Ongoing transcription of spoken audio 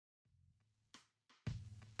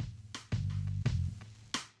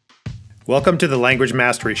Welcome to the Language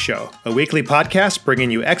Mastery Show, a weekly podcast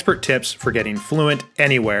bringing you expert tips for getting fluent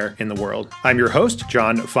anywhere in the world. I'm your host,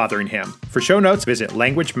 John Fotheringham. For show notes, visit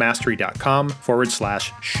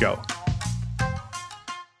languagemastery.com/show.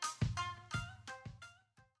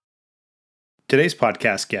 Today's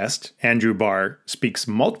podcast guest, Andrew Barr, speaks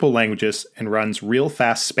multiple languages and runs Real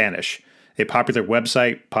Fast Spanish, a popular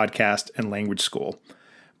website, podcast, and language school.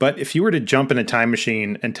 But if you were to jump in a time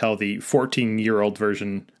machine and tell the 14-year-old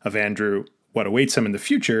version of Andrew what awaits him in the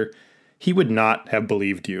future, he would not have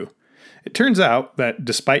believed you. It turns out that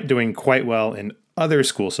despite doing quite well in other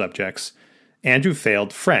school subjects, Andrew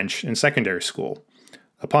failed French in secondary school.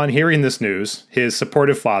 Upon hearing this news, his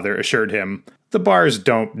supportive father assured him, "The Barrs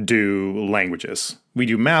don't do languages. We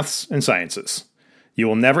do maths and sciences. You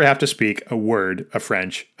will never have to speak a word of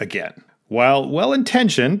French again." While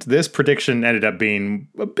well-intentioned, this prediction ended up being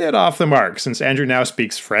a bit off the mark, since Andrew now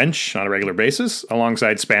speaks French on a regular basis,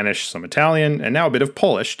 alongside Spanish, some Italian, and now a bit of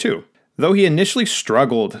Polish, too. Though he initially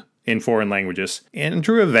struggled in foreign languages,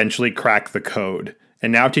 Andrew eventually cracked the code,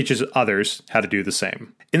 and now teaches others how to do the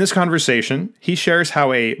same. In this conversation, he shares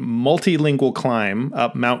how a multilingual climb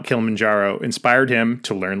up Mount Kilimanjaro inspired him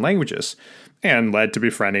to learn languages, and led to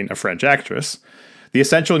befriending a French actress, the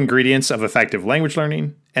essential ingredients of effective language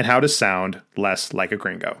learning, and how to sound less like a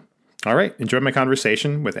gringo. All right, enjoy my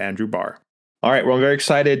conversation with Andrew Barr. All right, well, I'm very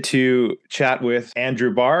excited to chat with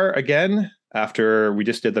Andrew Barr again after we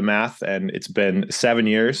just did the math, and it's been 7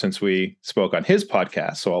 years since we spoke on his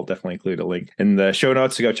podcast, so I'll definitely include a link in the show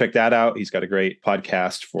notes to go check that out. He's got a great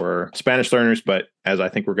podcast for Spanish learners, but as I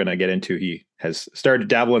think we're going to get into, he has started to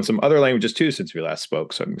dabble in some other languages too since we last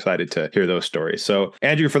spoke, so I'm excited to hear those stories. So,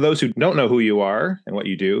 Andrew, for those who don't know who you are and what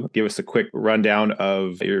you do, give us a quick rundown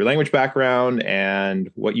of your language background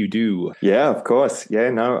and what you do. Yeah, of course. Yeah,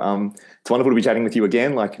 no, it's wonderful to be chatting with you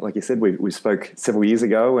again. Like you said, we spoke several years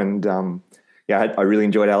ago, and I really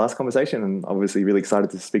enjoyed our last conversation, and obviously really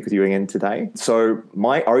excited to speak with you again today. So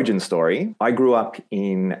my origin story, I grew up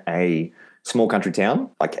in a small country town,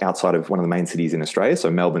 like outside of one of the main cities in Australia. So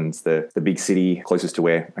Melbourne's the big city closest to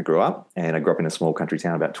where I grew up, and I grew up in a small country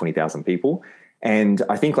town, about 20,000 people. And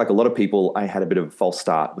I think like a lot of people, I had a bit of a false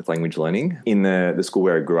start with language learning. In the school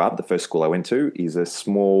where I grew up, the first school I went to is a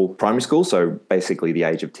small primary school. So basically the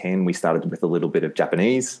age of 10, we started with a little bit of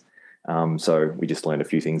Japanese. So we just learned a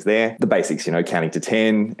few things there, the basics, counting to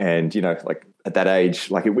 10. And, like at that age,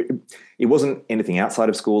 like it wasn't anything outside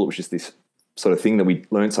of school. It was just this sort of thing that we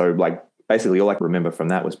learned. So like basically all I can remember from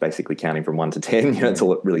that was basically counting from 1 to 10. That's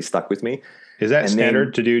all that really stuck with me. Is that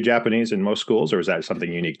standard to do Japanese in most schools, or is that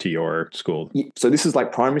something unique to your school? So this is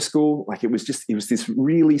like primary school. Like it was this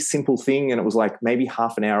really simple thing. And it was like maybe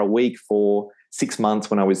half an hour a week for 6 months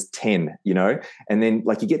when I was 10, and then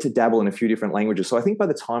like you get to dabble in a few different languages. So I think by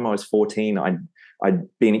the time I was 14, I'd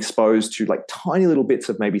been exposed to like tiny little bits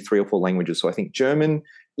of maybe 3 or 4 languages. So I think German,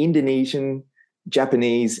 Indonesian,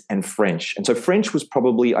 Japanese, and French. And so French was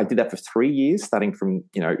probably, I did that for 3 years, starting from,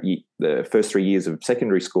 the first 3 years of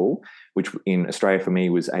secondary school, which in Australia for me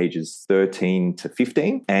was ages 13 to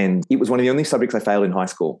 15. And it was one of the only subjects I failed in high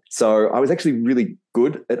school. So I was actually really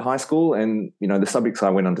good at high school. And, the subjects I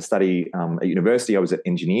went on to study at university, I was an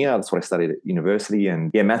engineer. That's what I studied at university. And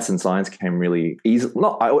yeah, maths and science came really easy.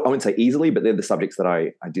 I wouldn't say easily, but they're the subjects that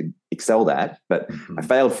I did excel at. But I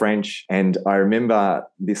failed French. And I remember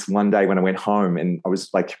this one day when I went home, and I was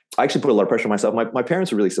like, I actually put a lot of pressure on myself. My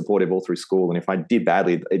parents were really supportive all through school. And if I did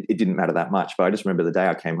badly, it didn't matter that much. But I just remember the day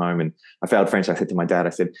I came home and I failed French. I said to my dad, I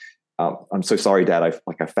said, "I'm so sorry, Dad. I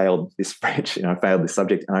failed this French. I failed this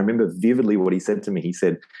subject." And I remember vividly what he said to me. He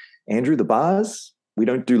said, "Andrew, the Barrs, we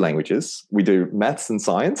don't do languages. We do maths and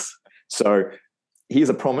science. So here's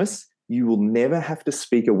a promise. You will never have to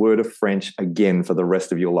speak a word of French again for the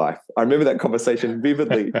rest of your life." I remember that conversation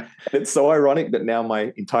vividly. And it's so ironic that now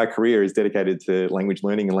my entire career is dedicated to language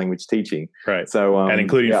learning and language teaching. Right. So, and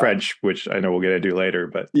including French, which I know we'll get into later,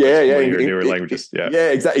 but your newer languages.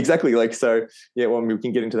 Exactly. Like, so we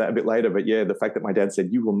can get into that a bit later, but the fact that my dad said,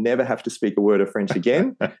 "You will never have to speak a word of French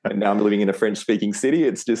again." And now I'm living in a French speaking city.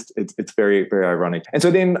 It's very, very ironic. And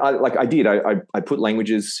so then I put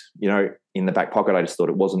languages, in the back pocket. I just thought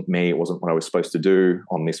it wasn't me. It wasn't what I was supposed to do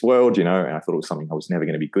on this world, and I thought it was something I was never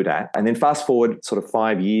going to be good at. And then fast forward sort of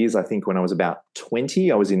 5 years, I think when I was about 20,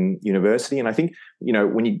 I was in university. And I think,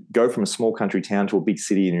 when you go from a small country town to a big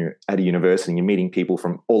city and you're at a university and you're meeting people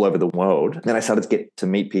from all over the world, then I started to get to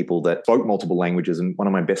meet people that spoke multiple languages. And one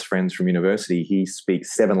of my best friends from university, he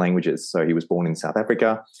speaks 7 languages. So he was born in South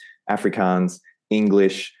Africa, Afrikaans,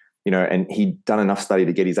 English, and he'd done enough study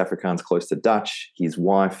to get his Afrikaans close to Dutch. His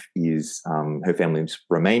wife is, her family is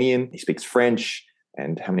Romanian. He speaks French.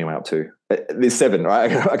 And how many am I up to? There's 7,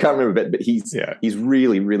 right? I can't remember, but he's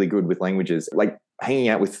really, really good with languages. Like hanging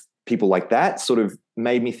out with people like that sort of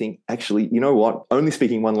made me think, actually, you know what? Only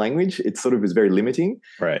speaking one language, it sort of is very limiting.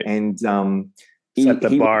 Right. And set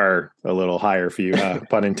the bar a little higher for you,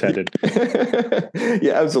 pun intended.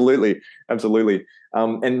 Yeah, absolutely.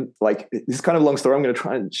 And like, this is kind of a long story. I'm going to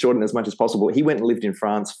try and shorten as much as possible. He went and lived in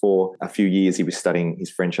France for a few years. He was studying his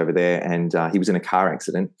French over there, and he was in a car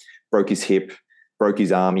accident, broke his hip, broke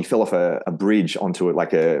his arm. He fell off a bridge onto it,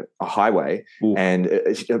 like a highway. Ooh. And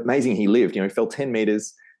it's amazing he lived. You know, he fell 10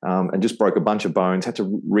 meters and just broke a bunch of bones, had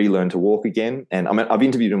to relearn to walk again. And I mean, I've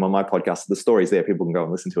interviewed him on my podcast. So the story's there. People can go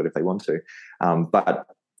and listen to it if they want to. But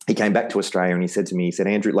he came back to Australia and he said to me,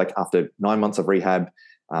 Andrew, like after 9 months of rehab,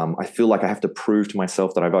 I feel like I have to prove to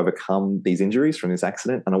myself that I've overcome these injuries from this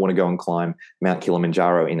accident, and I want to go and climb Mount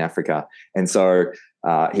Kilimanjaro in Africa. And so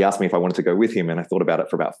he asked me if I wanted to go with him, and I thought about it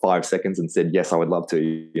for about 5 seconds and said, yes, I would love to,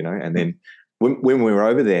 you know. And then when we were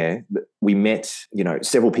over there, we met, you know,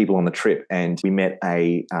 several people on the trip, and we met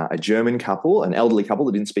a German couple, an elderly couple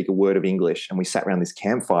that didn't speak a word of English, and we sat around this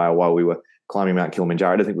campfire while we were climbing Mount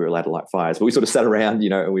Kilimanjaro. I don't think we were allowed to light fires, but we sort of sat around, you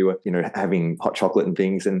know, and we were, you know, having hot chocolate and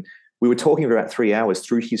things. And we were talking for about 3 hours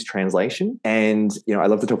through his translation. And, you know, I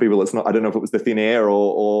love to tell people it's not, I don't know if it was the thin air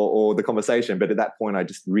or the conversation, but at that point I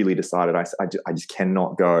just really decided I just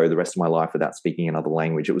cannot go the rest of my life without speaking another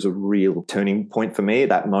language. It was a real turning point for me at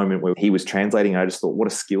that moment where he was translating. I just thought, what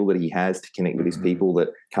a skill that he has to connect with these people that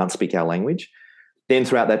can't speak our language. Then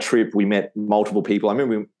throughout that trip, we met multiple people. I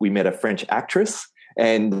remember we met a French actress.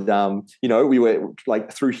 And, you know, we were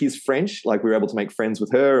like, through his French, like we were able to make friends with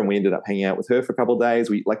her, and we ended up hanging out with her for a couple of days.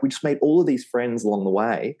 We just made all of these friends along the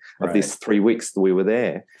way of this 3 weeks that we were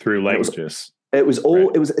there. Through languages. It was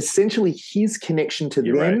essentially his connection to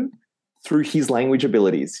them through his language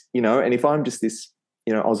abilities, you know. And if I'm just this,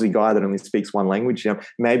 you know, Aussie guy that only speaks one language, you know,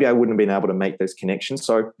 maybe I wouldn't have been able to make those connections.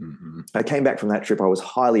 So I came back from that trip. I was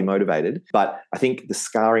highly motivated, but I think the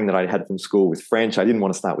scarring that I had from school with French, I didn't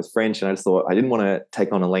want to start with French. And I just thought I didn't want to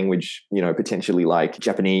take on a language, you know, potentially like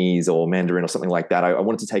Japanese or Mandarin or something like that. I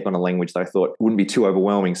wanted to take on a language that I thought wouldn't be too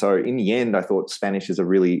overwhelming. So in the end, I thought Spanish is a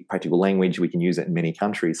really practical language. We can use it in many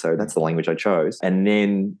countries. So that's the language I chose. And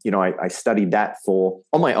then, you know, I studied that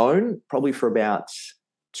on my own, probably for about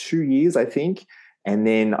 2 years, I think. And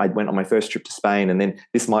then I went on my first trip to Spain. And then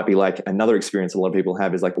this might be like another experience a lot of people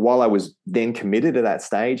have, is like, while I was then committed at that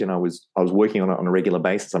stage and I was working on it on a regular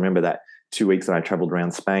basis, I remember that 2 weeks that I traveled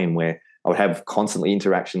around Spain where I would have constantly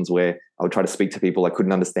interactions where I would try to speak to people. I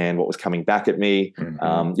couldn't understand what was coming back at me.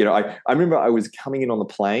 You know, I remember I was coming in on the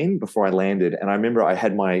plane before I landed, and I remember I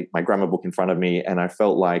had my grammar book in front of me, and I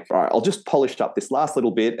felt like, all right, I'll just polish up this last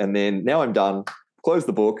little bit, and then now I'm done. Close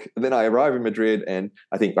the book. And then I arrive in Madrid and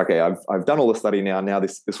I think, okay, I've done all the study now. Now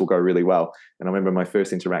this will go really well. And I remember my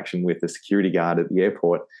first interaction with the security guard at the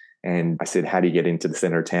airport. And I said, how do you get into the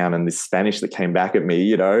center of town? And this Spanish that came back at me,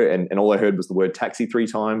 you know, and all I heard was the word taxi 3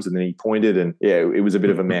 times. And then he pointed, and it was a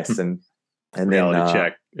bit of a mess. And reality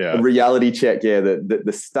check. Yeah. A reality check. Yeah.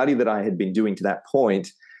 The study that I had been doing to that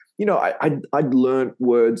point, you know, I'd learned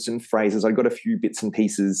words and phrases. I got a few bits and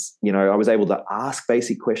pieces. You know, I was able to ask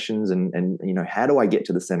basic questions and you know, how do I get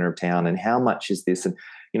to the center of town and how much is this? And,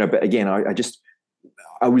 you know, but again, I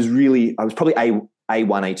was probably A1,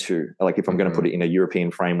 A2, like if I'm going to put it in a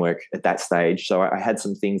European framework at that stage. So I had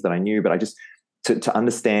some things that I knew, but I just, to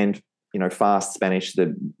understand, you know, fast Spanish,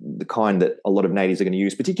 the kind that a lot of natives are going to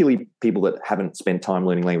use, particularly people that haven't spent time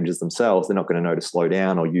learning languages themselves, they're not going to know to slow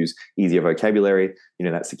down or use easier vocabulary. You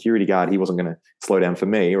know, that security guard, he wasn't going to slow down for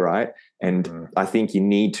me, right? And I think you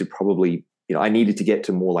need to probably, you know, I needed to get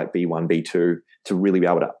to more like B1, B2 to really be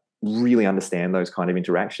able to really understand those kind of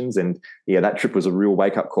interactions. And yeah, that trip was a real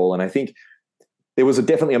wake-up call. And I think there was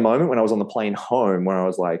definitely a moment when I was on the plane home where I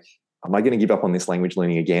was like, am I going to give up on this language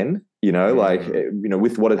learning again? You know, like, you know,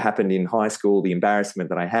 with what had happened in high school, the embarrassment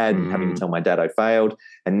that I had and having to tell my dad I failed.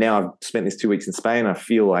 And now I've spent this 2 weeks in Spain. I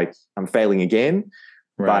feel like I'm failing again.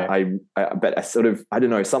 Right. But I sort of, I don't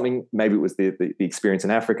know, something, maybe it was the experience in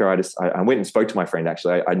Africa. I went and spoke to my friend,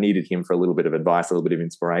 actually. I needed him for a little bit of advice, a little bit of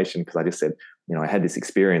inspiration, because I just said, you know, I had this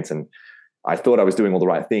experience and I thought I was doing all the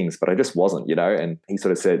right things, but I just wasn't, you know. And he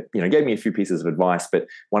sort of said, you know, gave me a few pieces of advice. But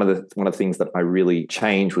one of the things that I really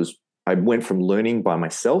changed was I went from learning by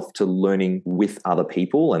myself to learning with other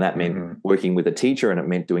people. And that meant working with a teacher, and it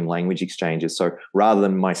meant doing language exchanges. So rather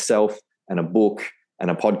than myself and a book and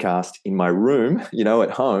a podcast in my room, you know, at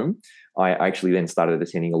home, I actually then started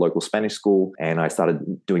attending a local Spanish school, and I started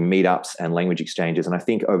doing meetups and language exchanges. And I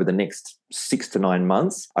think over the next 6 to 9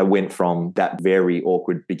 months, I went from that very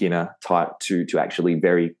awkward beginner type to actually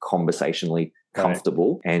very conversationally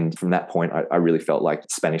comfortable. And from that point, I really felt like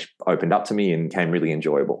Spanish opened up to me and became really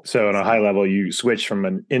enjoyable. So on a high level, you switched from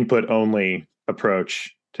an input only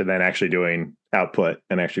approach to then actually doing output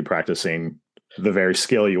and actually practicing the very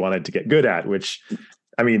skill you wanted to get good at, which,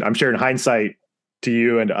 I mean, I'm sure in hindsight, to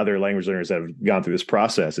you and to other language learners that have gone through this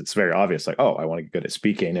process, it's very obvious, like, oh, I want to get good at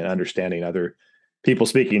speaking and understanding other people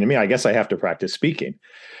speaking to me. I guess I have to practice speaking.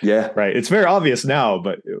 Yeah. Right. It's very obvious now,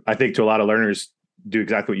 but I think to a lot of learners do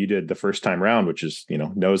exactly what you did the first time around, which is,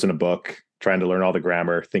 nose in a book, trying to learn all the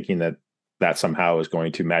grammar, thinking that somehow is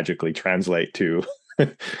going to magically translate to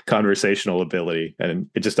conversational ability. And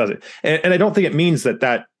it just doesn't. And I don't think it means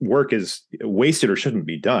that work is wasted or shouldn't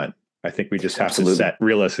be done. I think we just have to set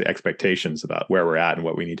realistic expectations about where we're at and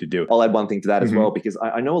what we need to do. I'll add one thing to that as well, because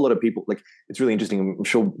I know a lot of people, like, it's really interesting. I'm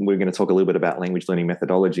sure we're going to talk a little bit about language learning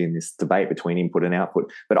methodology in this debate between input and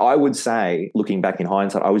output. But I would say, looking back in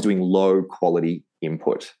hindsight, I was doing low quality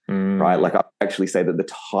input, right? Like, I actually say that the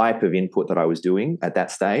type of input that I was doing at that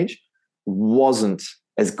stage wasn't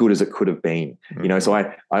as good as it could have been. So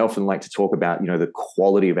I often like to talk about, the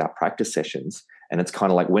quality of our practice sessions. And it's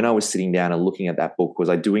kind of like, when I was sitting down and looking at that book, was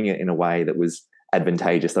I doing it in a way that was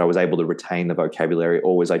advantageous, that I was able to retain the vocabulary,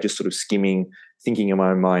 or was I just sort of skimming, thinking in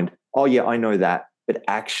my own mind, oh yeah, I know that, but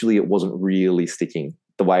actually it wasn't really sticking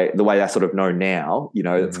the way I sort of know now.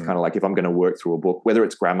 It's kind of like, if I'm going to work through a book, whether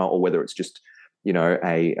it's grammar or whether it's just,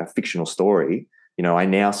 a fictional story, I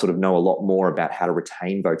now sort of know a lot more about how to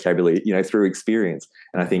retain vocabulary, through experience.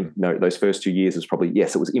 And I think those first 2 years was probably,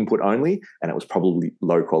 yes, it was input only, and it was probably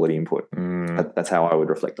low quality input. That's how I would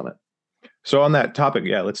reflect on it. So on that topic,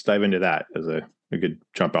 let's dive into that as a good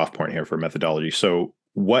jump off point here for methodology. So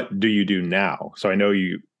what do you do now? So I know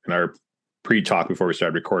you, in our pre-talk before we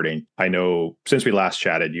started recording, I know since we last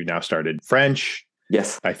chatted, you now started French.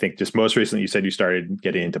 Yes. I think just most recently you said you started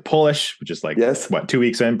getting into Polish, which is like, 2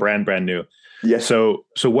 weeks in, brand new. Yes. So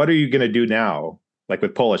what are you going to do now? Like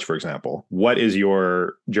with Polish, for example, what is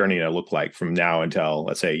your journey going to look like from now until,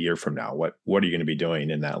 let's say, a year from now? What are you going to be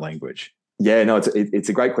doing in that language? Yeah, no, it's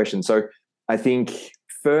a great question. So I think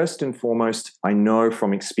first and foremost, I know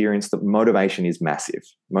from experience that motivation is massive.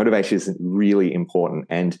 Motivation is really important.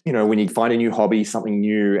 And, when you find a new hobby, something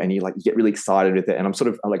new, and you get really excited with it. And I'm sort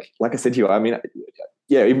of like I said to you, I mean,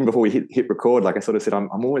 even before we hit record, like I sort of said, I'm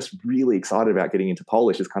almost really excited about getting into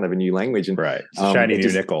Polish as kind of a new language. And right. It's a shiny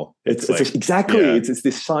new nickel. It's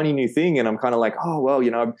this shiny new thing. And I'm kind of like, oh, well,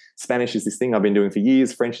 Spanish is this thing I've been doing for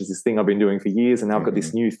years. French is this thing I've been doing for years. And now I've got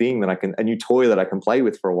this new thing a new toy that I can play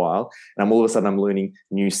with for a while. And all of a sudden I'm learning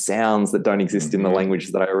new sounds that don't exist in the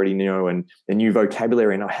language that I already know, and a new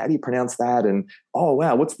vocabulary. And how do you pronounce that? And, oh,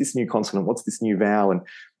 wow, what's this new consonant? What's this new vowel? And,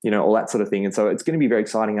 all that sort of thing. And so it's going to be very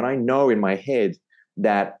exciting. And I know in my head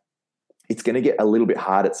that it's going to get a little bit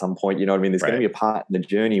hard at some point. You know what I mean? There's going to be a part in the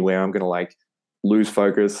journey where I'm going to lose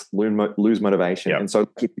focus, lose motivation. And so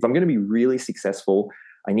if I'm going to be really successful,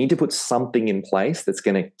 I need to put something in place that's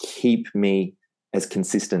going to keep me as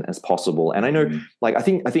consistent as possible. And I know, I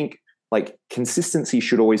think consistency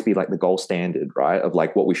should always be the gold standard, right? Of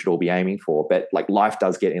what we should all be aiming for. But life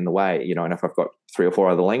does get in the way, and if I've got 3 or 4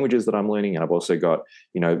 other languages that I'm learning, and I've also got,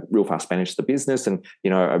 real fast Spanish, the business, and,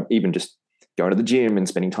 even just going to the gym and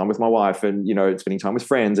spending time with my wife, and, spending time with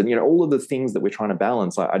friends, and, all of the things that we're trying to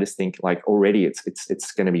balance. I just think already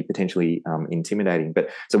it's going to be potentially intimidating. But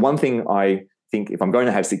so one thing I think, if I'm going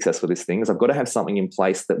to have success with this thing, is I've got to have something in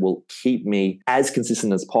place that will keep me as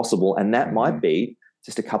consistent as possible. And that might be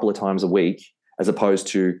just a couple of times a week, as opposed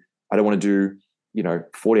to, I don't want to do,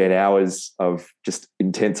 48 hours of just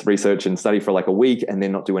intense research and study for a week and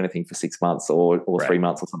then not do anything for 6 months or 3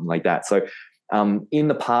 months or something like that. So in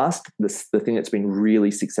the past, the thing that's been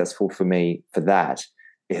really successful for me for that,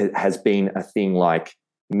 it has been a thing like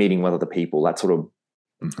meeting with other people. That sort of,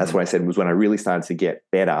 that's what I said, was when I really started to get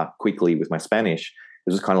better quickly with my Spanish.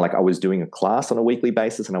 It was kind of like I was doing a class on a weekly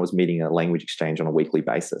basis and I was meeting a language exchange on a weekly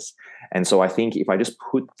basis. And so I think if I just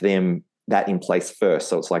put that in place first,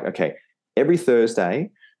 so it's okay, every Thursday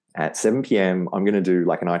at 7 p.m., I'm going to do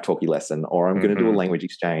an italki lesson, or I'm going to do a language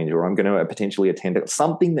exchange, or I'm going to potentially attend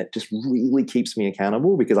something that just really keeps me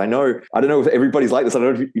accountable. Because I don't know if everybody's like this. I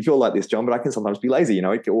don't know if you feel like this, John, but I can sometimes be lazy,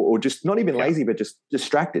 or just not even lazy, but just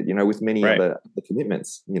distracted, with many other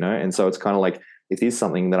commitments, and so it's kind of it is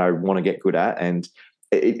something that I want to get good at. And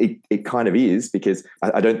it kind of is, because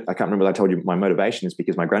I can't remember, I told you my motivation is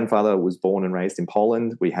because my grandfather was born and raised in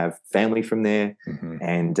Poland. We have family from there,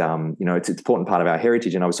 and it's an important part of our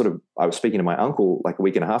heritage. And I was speaking to my uncle a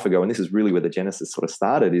week and a half ago, and this is really where the genesis sort of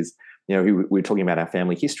started. Is we were talking about our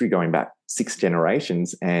family history going back 6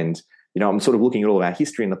 generations, and I'm sort of looking at all of our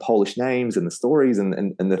history and the Polish names and the stories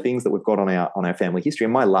and the things that we've got on our family history.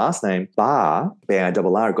 And my last name, Barr,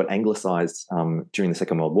 B-A-R-R, got anglicized during the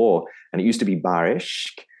Second World War. And it used to be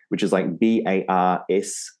Bareszk, which is like B-A-R-S-Z-C-Z,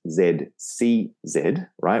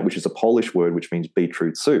 right? Which is a Polish word, which means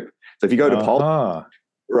beetroot soup. So if you go to Poland,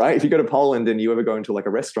 right? If you go to Poland and you ever go into like a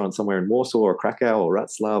restaurant somewhere in Warsaw or Krakow or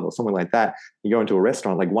Wrocław or somewhere like that, you go into a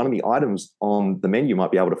restaurant, like one of the items on the menu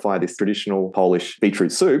might be able to find this traditional Polish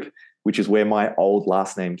beetroot soup, which is where my old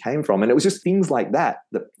last name came from. And it was just things like that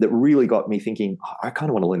really got me thinking, I kind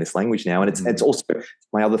of want to learn this language now. And it's also,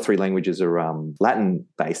 my other 3 languages are Latin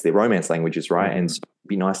based, they're Romance languages, right? And so it'd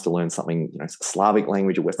be nice to learn something, a Slavic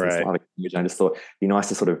language, a Western Slavic language. And I just thought it'd be nice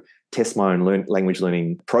to sort of test my own language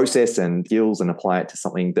learning process and skills and apply it to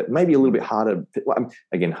something that may be a little bit harder.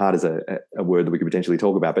 Again, hard is a word that we could potentially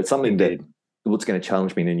talk about, but something that what's going to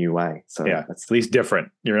challenge me in a new way. So that's at least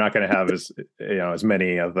different. You're not going to have as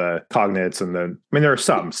many of the cognates there are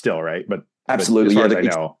some still, right? But absolutely, as far as I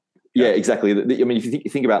know. Yeah, exactly. If you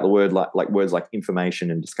think about the word like words like information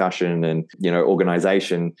and discussion and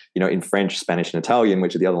organization, in French, Spanish, and Italian,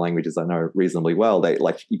 which are the other languages I know reasonably well, they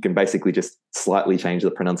you can basically just slightly change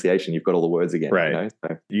the pronunciation. You've got all the words again. Right.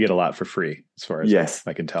 So you get a lot for free, as far as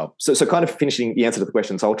I can tell. So kind of finishing the answer to the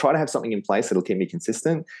question. So I'll try to have something in place that'll keep me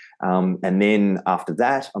consistent, and then after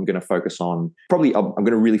that, I'm going to focus on I'm going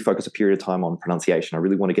to really focus a period of time on pronunciation. I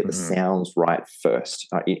really want to get the sounds right first.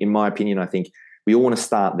 In my opinion, I think we all want to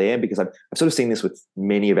start there, because I've sort of seen this with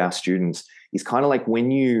many of our students. Is kind of like when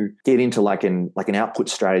you get into like an output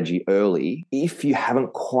strategy early, if you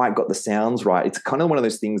haven't quite got the sounds right, it's kind of one of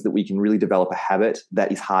those things that we can really develop a habit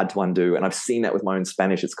that is hard to undo. And I've seen that with my own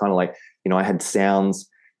Spanish. It's kind of like, I had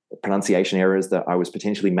pronunciation errors that I was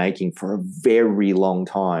potentially making for a very long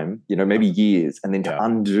time, maybe years. And then to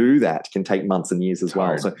undo that can take months and years as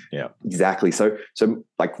well. So exactly. So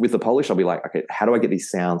like with the Polish, I'll be like, okay, how do I get these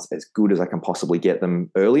sounds as good as I can possibly get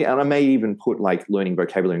them early? And I may even put like learning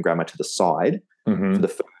vocabulary and grammar to the side for the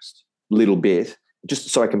first little bit, just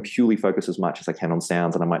so I can purely focus as much as I can on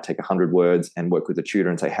sounds. And I might take 100 words and work with a tutor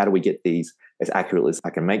and say, how do we get these as accurate as I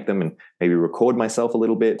can make them? And maybe record myself a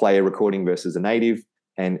little bit, play a recording versus a native,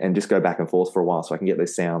 and just go back and forth for a while so I can get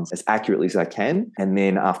those sounds as accurately as I can. And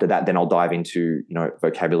then after that, then I'll dive into,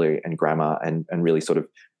 vocabulary and grammar and really sort of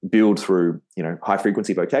build through, high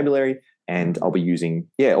frequency vocabulary. And I'll be using,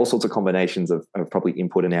 all sorts of combinations of probably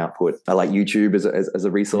input and output. I like YouTube as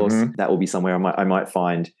a resource. That will be somewhere I might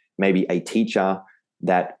find maybe a teacher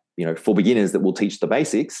that, for beginners that will teach the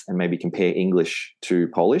basics and maybe compare English to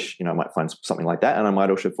Polish. I might find something like that. And I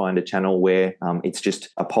might also find a channel where it's just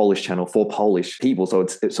a Polish channel for Polish people. So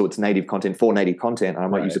it's native content for native content. And I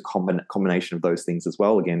might use a combination of those things as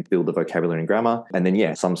well. Again, build the vocabulary and grammar. And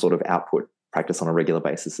then, some sort of output practice on a regular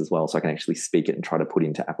basis as well. So I can actually speak it and try to put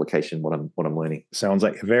into application what I'm learning. Sounds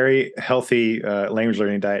like a very healthy language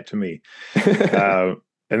learning diet to me. And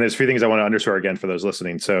there's a few things I want to underscore again for those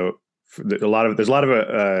listening. So there's a lot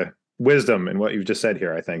of wisdom in what you've just said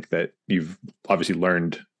here. I think that you've obviously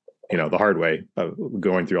learned, the hard way of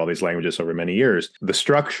going through all these languages over many years. The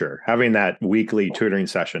structure, having that weekly tutoring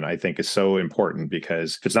session, I think is so important,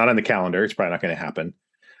 because if it's not on the calendar, it's probably not going to happen.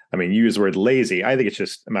 I mean, you use the word lazy. I think it's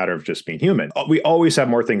just a matter of just being human. We always have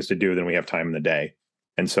more things to do than we have time in the day.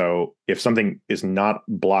 And so if something is not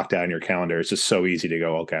blocked out in your calendar, it's just so easy to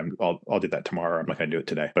go, okay, I'll do that tomorrow. I'm not going to do it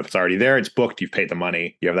today. But if it's already there, it's booked, you've paid the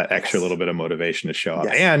money, you have that extra little bit of motivation to show up.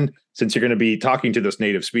 Yes. And since you're going to be talking to this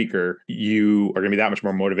native speaker, you are going to be that much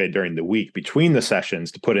more motivated during the week between the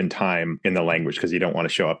sessions to put in time in the language, because you don't want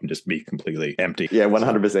to show up and just be completely empty. Yeah,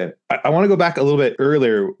 100%. So I want to go back a little bit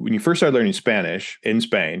earlier when you first started learning Spanish in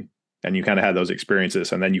Spain. And you kind of had those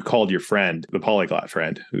experiences. And then you called your friend, the polyglot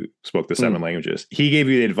friend who spoke the 7 languages. He gave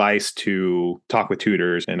you the advice to talk with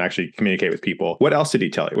tutors and actually communicate with people. What else did he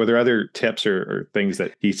tell you? Were there other tips or things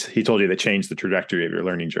that he told you that changed the trajectory of your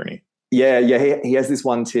learning journey? Yeah. He has this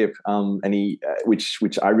one tip, and he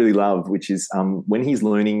which I really love, which is when he's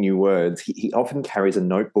learning new words, he often carries a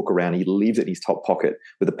notebook around. He leaves it in his top pocket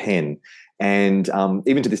with a pen. And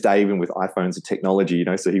even to this day, even with iPhones and technology,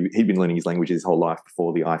 so he'd been learning his language his whole life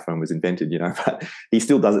before the iPhone was invented, but he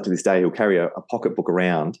still does it to this day. He'll carry a pocketbook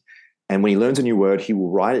around. And when he learns a new word, he will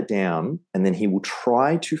write it down, and then he will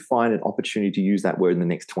try to find an opportunity to use that word in the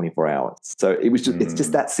next 24 hours. So it's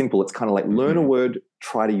just that simple. It's kind of like learn a word,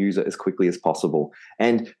 try to use it as quickly as possible.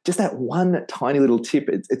 And just that one tiny little tip,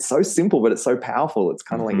 it's so simple, but it's so powerful. It's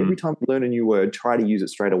kind of like every time you learn a new word, try to use it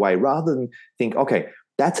straight away, rather than think, okay,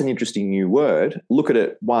 that's an interesting new word. Look at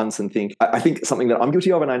it once and think. I think something that I'm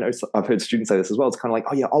guilty of, and I know I've heard students say this as well, it's kind of like,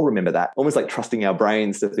 oh yeah, I'll remember that. Almost like trusting our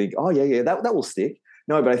brains to think, oh yeah, that will stick.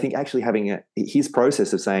 No, but I think actually having his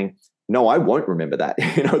process of saying, no, I won't remember that.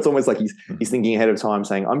 It's almost like he's thinking ahead of time,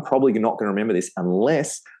 saying, I'm probably not going to remember this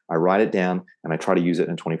unless I write it down and I try to use it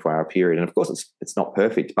in a 24-hour period. And of course, it's not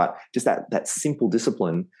perfect, but just that simple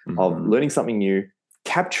discipline of learning something new,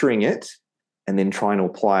 capturing it, and then trying to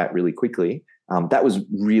apply it really quickly. That was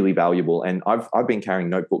really valuable. And I've been carrying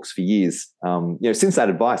notebooks for years, since that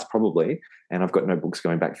advice probably. And I've got notebooks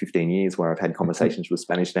going back 15 years where I've had conversations with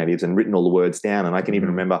Spanish natives and written all the words down. And I can even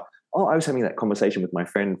remember, I was having that conversation with my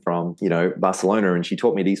friend from, Barcelona, and she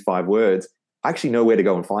taught me these 5 words. I actually know where to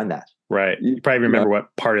go and find that. Right. You probably remember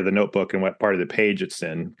what part of the notebook and what part of the page it's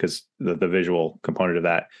in, because the visual component of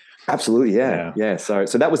that. Absolutely. Yeah. So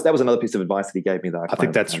that was another piece of advice that he gave me that I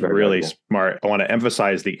think that's really smart. I want to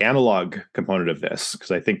emphasize the analog component of this,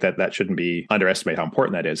 because I think that shouldn't be underestimated how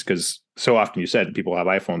important that is, because so often you said people have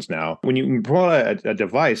iPhones now. When you pull out a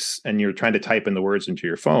device and you're trying to type in the words into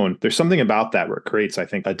your phone, there's something about that where it creates, I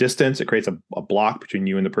think, a distance. It creates a block between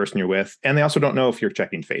you and the person you're with. And they also don't know if you're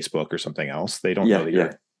checking Facebook or something else. They don't know that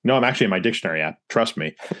you're, no, I'm actually in my dictionary app. Trust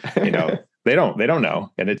me. They don't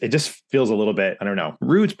know. And it just feels a little bit, I don't know,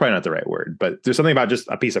 rude's probably not the right word, but there's something about just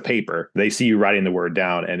a piece of paper. They see you writing the word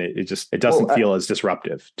down and it doesn't feel as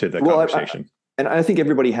disruptive to the conversation. And I think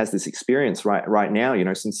everybody has this experience right now,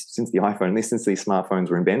 since the iPhone, since these smartphones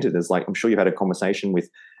were invented. Is like, I'm sure you've had a conversation with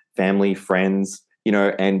family, friends,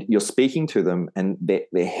 and you're speaking to them and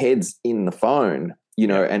their head's in the phone,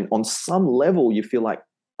 and on some level you feel like,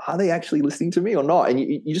 are they actually listening to me or not? And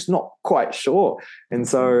you're just not quite sure. And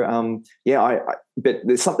so, but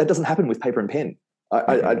that doesn't happen with paper and pen.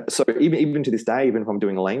 So even to this day, even if I'm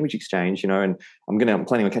doing a language exchange, and I'm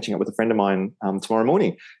planning on catching up with a friend of mine tomorrow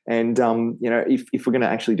morning, and if we're going to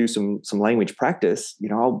actually do some language practice,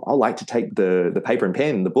 I'll like to take the paper and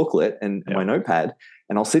pen, the booklet, and my notepad,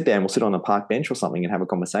 and I'll sit there and we'll sit on a park bench or something and have a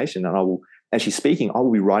conversation, and I will. As she's speaking, I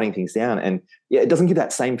will be writing things down. And it doesn't give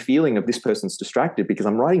that same feeling of this person's distracted because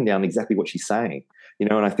I'm writing down exactly what she's saying,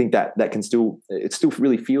 and I think that can still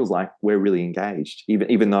really feels like we're really engaged,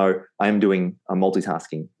 even though I am doing a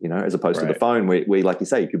multitasking, as opposed to the phone where, like you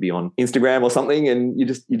say, you could be on Instagram or something and you're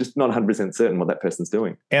just not 100% certain what that person's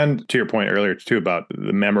doing. And to your point earlier too, about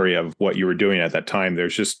the memory of what you were doing at that time,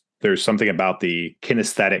 there's something about the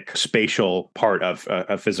kinesthetic spatial part of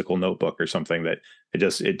a physical notebook or something that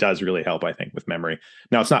it does really help, I think, with memory.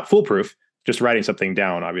 Now, it's not foolproof. Just writing something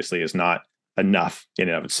down obviously is not enough in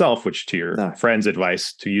and of itself, which to your friend's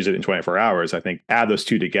advice to use it in 24 hours, I think add those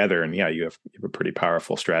two together and you have a pretty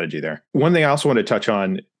powerful strategy there. One thing I also want to touch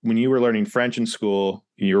on, when you were learning French in school,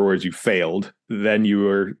 in your words, you failed. Then you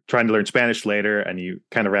were trying to learn Spanish later and you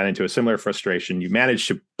kind of ran into a similar frustration. You managed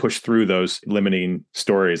to push through those limiting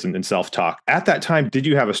stories and self-talk. At that time, did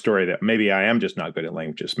you have a story that maybe I am just not good at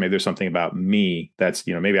languages? Maybe there's something about me that's,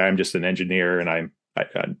 maybe I'm just an engineer and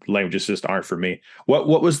languages just aren't for me. What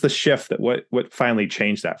was the shift that what finally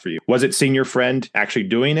changed that for you? Was it seeing your friend actually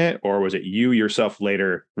doing it, or was it you yourself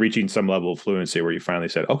later reaching some level of fluency where you finally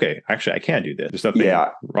said, okay, actually I can do this. There's nothing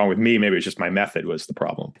wrong with me. Maybe it's just my method was the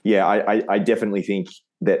problem. Yeah, I definitely think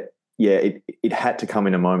that, it had to come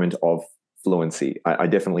in a moment of fluency. I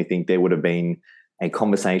definitely think there would have been a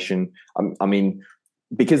conversation.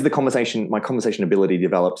 Because my conversation ability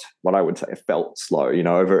developed, what I would say felt slow,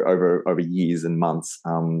 over years and months.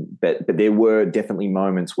 But there were definitely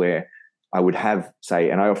moments where I would have, say,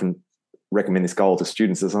 and I often recommend this goal to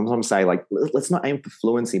students, is sometimes say, like, let's not aim for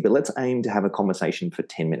fluency, but let's aim to have a conversation for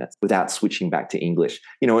 10 minutes without switching back to English.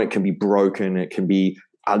 It can be broken, it can be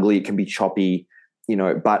ugly, it can be choppy,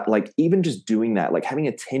 but like even just doing that, like having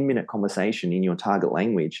a 10-minute conversation in your target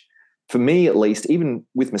language, for me, at least, even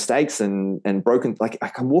with mistakes and broken, like I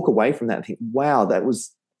can walk away from that and think, wow, that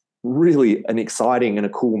was really an exciting and a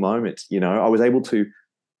cool moment. I was able to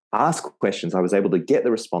ask questions. I was able to get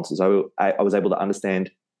the responses. I was able to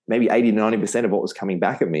understand maybe 80 to 90% of what was coming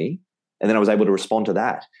back at me. And then I was able to respond to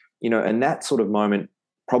that, and that sort of moment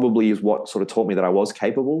probably is what sort of taught me that I was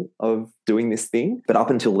capable of doing this thing. But up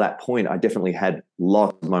until that point, I definitely had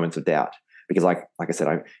lots of moments of doubt. Because like I said,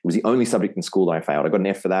 it was the only subject in school that I failed. I got an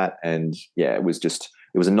F for that. And it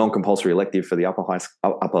was a non-compulsory elective for the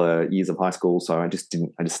upper years of high school. So I just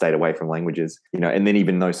stayed away from languages, and then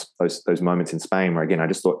even those moments in Spain where, again, I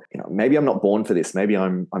just thought, maybe I'm not born for this. Maybe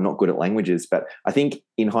I'm not good at languages. But I think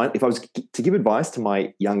if I was to give advice to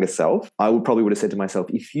my younger self, I would have said to myself,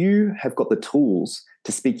 if you have got the tools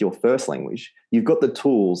to speak your first language, you've got the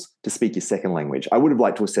tools to speak your second language. I would have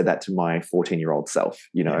liked to have said that to my 14-year-old self,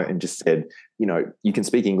 and just said, you can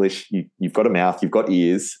speak English, you've got a mouth, you've got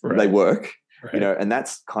ears, they work, and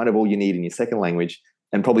that's kind of all you need in your second language.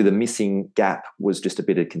 And probably the missing gap was just a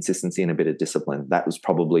bit of consistency and a bit of discipline. That was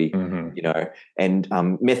probably, and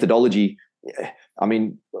methodology. I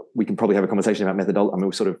mean, we can probably have a conversation about methodology. I mean,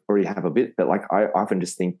 we sort of already have a bit, but like I often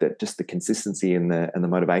just think that just the consistency and the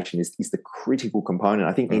motivation is the critical component.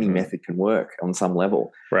 I think any method can work on some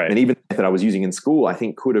level. Right. And even the method I was using in school, I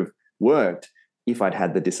think could have worked if I'd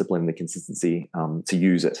had the discipline, the consistency to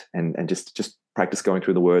use it and just practice going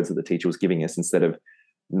through the words that the teacher was giving us instead of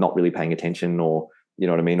not really paying attention, or you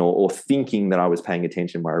know what I mean, or thinking that I was paying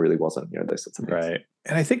attention where I really wasn't, you know, those sorts of things. Right.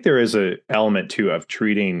 And I think there is an element too of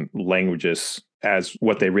treating languages as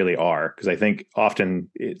what they really are, because I think often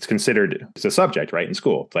it's considered as a subject, right, in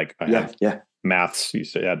school. It's like I have maths, you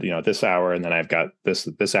say, you know, at this hour, and then I've got this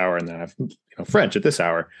at this hour, and then I have, you know, French at this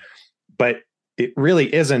hour. But it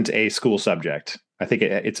really isn't a school subject. I think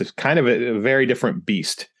it's a kind of a very different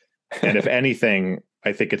beast. And if anything,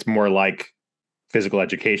 I think it's more like physical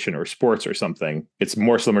education or sports or something. It's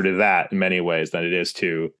more similar to that in many ways than it is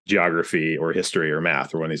to geography or history or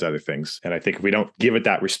math or one of these other things. And I think if we don't give it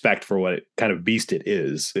that respect for what kind of beast it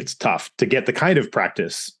is, it's tough to get the kind of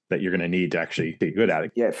practice that you're going to need to actually be good at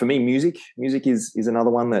it. Yeah, for me, music is another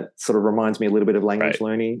one that sort of reminds me a little bit of language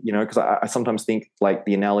learning, you know, because I sometimes think like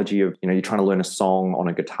the analogy of, you know, you're trying to learn a song on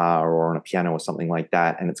a guitar or on a piano or something like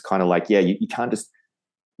that. And it's kind of like, you can't just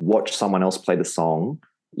watch someone else play the song,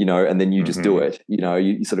 you know, and then you just do it. You know,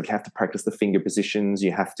 you sort of have to practice the finger positions.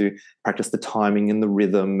 You have to practice the timing and the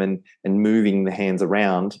rhythm and moving the hands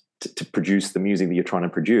around to produce the music that you're trying to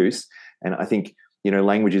produce. And I think, you know,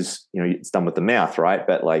 language is, you know, it's done with the mouth, right?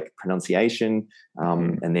 But like pronunciation,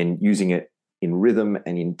 and then using it in rhythm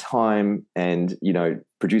and in time, and, you know,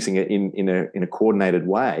 producing it in a coordinated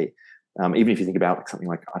way. Even if you think about something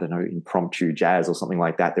like, I don't know, impromptu jazz or something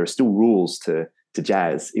like that, there are still rules to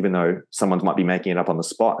jazz, even though someone might be making it up on the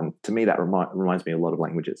spot. And to me, that reminds me a lot of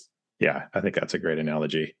languages. Yeah, I think that's a great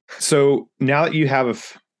analogy. So now that you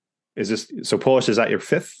have, Polish, is that your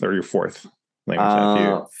fifth or your fourth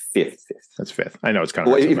language? Fifth. That's fifth. I know it's kind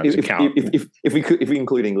of hard sometimes to count. If we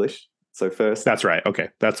include English, so first. That's right. Okay,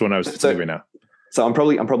 that's the one I was moving now. So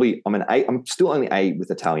I'm an A. I'm still only A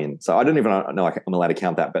with Italian. So I don't even know I'm allowed to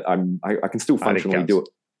count that, but I can still functionally do it.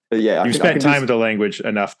 But yeah, you spent time with the language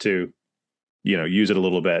enough to, you know, use it a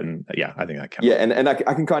little bit, and yeah, I think that counts. Yeah, and I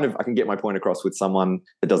can get my point across with someone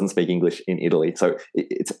that doesn't speak English in Italy. So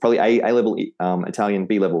it's probably A level Italian,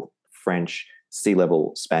 B level French, C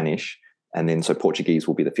level Spanish, and then so Portuguese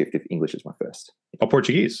will be the fifth if English is my first. Oh,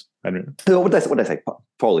 Portuguese. I don't know. What did I say?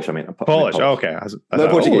 Polish. I mean Polish. Oh, okay.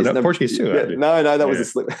 Portuguese. Portuguese too. Yeah, no, that was a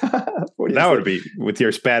slip. That would be with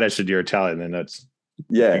your Spanish and your Italian. Then that's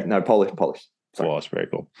Polish. Sorry. Polish, very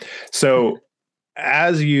cool. So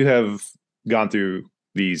as you have gone through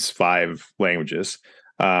these 5 languages,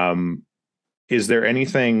 is there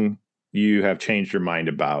anything you have changed your mind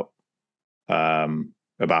about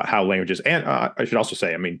how languages, and I should also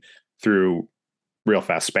say, I mean, through Real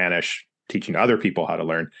Fast Spanish, teaching other people how to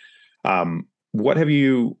learn, what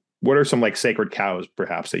are some like sacred cows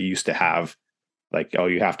perhaps that you used to have, like, oh,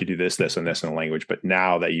 you have to do this and this in a language, but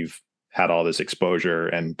now that you've had all this exposure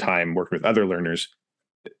and time working with other learners,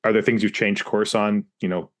 are there things you've changed course on, you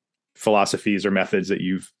know, philosophies or methods that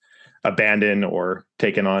you've abandoned or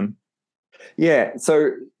taken on? Yeah.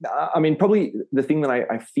 So, I mean, probably the thing that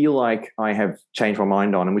I feel like I have changed my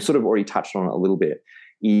mind on, and we sort of already touched on it a little bit,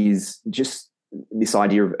 is just this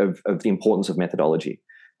idea of the importance of methodology.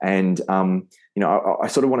 And, you know, I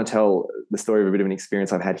sort of want to tell the story of a bit of an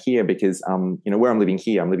experience I've had here because, you know, where I'm living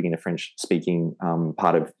here, I'm living in a French speaking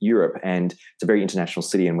part of Europe, and it's a very international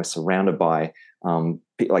city, and we're surrounded by,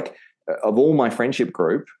 like, of all my friendship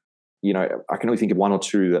group, you know, I can only think of 1 or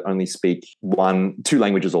 2 that only speak 2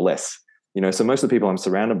 languages or less. You know, so most of the people I'm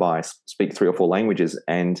surrounded by speak 3 or 4 languages,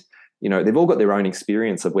 and, you know, they've all got their own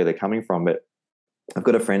experience of where they're coming from. But I've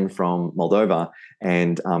got a friend from Moldova,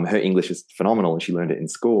 and her English is phenomenal, and she learned it in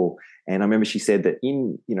school. And I remember she said that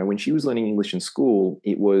when she was learning English in school,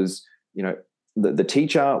 it was, you know, the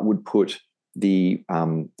teacher would put the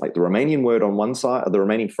like the Romanian word on one side, or the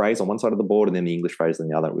Romanian phrase on one side of the board, and then the English phrase on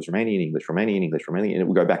the other. It was Romanian, English, Romanian, English, Romanian, and it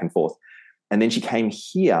would go back and forth. And then she came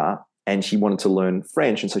here and she wanted to learn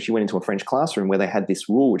French, and so she went into a French classroom where they had this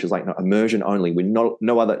rule, which is like, no, immersion only, with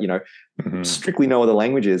no other, you know, strictly no other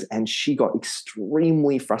languages. And she got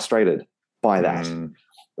extremely frustrated by that.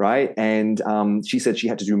 Right. And she said she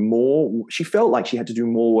had to do more. She felt like she had to do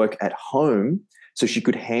more work at home so she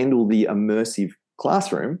could handle the immersive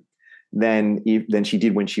classroom than she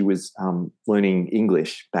did when she was learning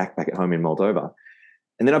English back at home in Moldova.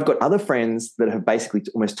 And then I've got other friends that have basically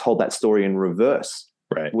almost told that story in reverse,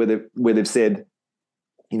 right? Where they've said,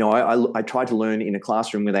 you know, I tried to learn in a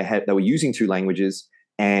classroom where they were using 2 languages,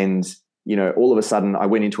 and all of a sudden I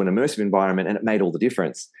went into an immersive environment and it made all the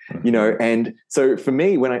difference, and so for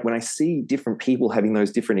me, when I see different people having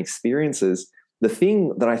those different experiences, the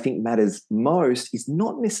thing that I think matters most is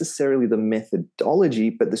not necessarily the methodology,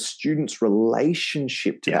 but the student's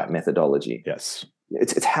relationship to that methodology. Yes.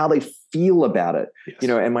 It's how they feel about it. Yes.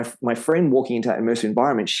 And my friend walking into that immersive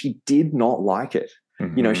environment, she did not like it.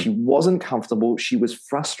 She wasn't comfortable. She was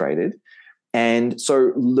frustrated. And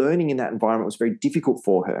so learning in that environment was very difficult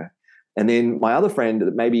for her. And then my other friend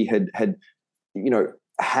that maybe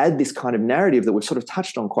had this kind of narrative that we've sort of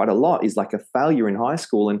touched on quite a lot is like a failure in high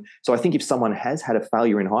school. And so I think if someone has had a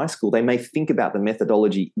failure in high school, they may think about the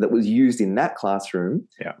methodology that was used in that classroom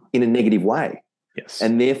in a negative way. Yes.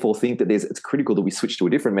 And therefore think that it's critical that we switch to a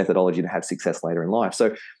different methodology to have success later in life.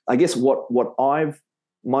 So I guess my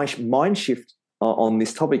mind shift on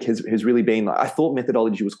this topic has really been, I thought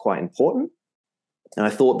methodology was quite important. And I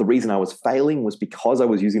thought the reason I was failing was because I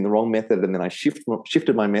was using the wrong method. And then I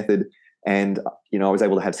shifted my method and, I was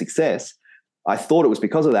able to have success. I thought it was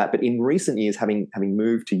because of that. But in recent years, having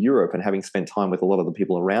moved to Europe and having spent time with a lot of the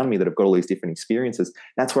people around me that have got all these different experiences,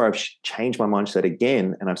 that's where I've changed my mindset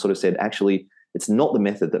again. And I've sort of said, actually, it's not the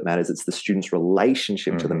method that matters. It's the student's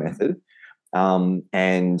relationship to the method.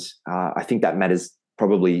 I think that matters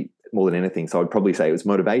probably more than anything. So I'd probably say it was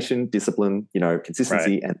motivation, discipline,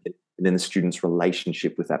 consistency, and then the student's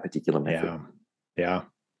relationship with that particular method. Yeah.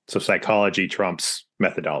 So psychology trumps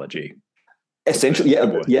methodology. Essentially, yeah.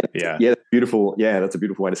 Beautiful. Yeah, that's a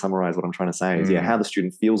beautiful way to summarize what I'm trying to say. Is how the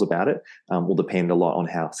student feels about it will depend a lot on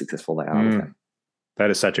how successful they are with that. That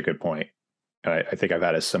is such a good point. I think I've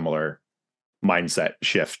had a similar mindset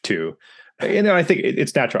shift too. I think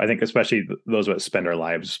it's natural. I think especially those that spend our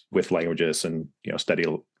lives with languages and study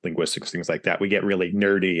linguistics, things like that, we get really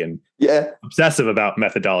nerdy and obsessive about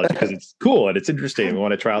methodology because it's cool and it's interesting. And we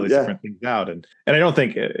want to try all these different things out. And I don't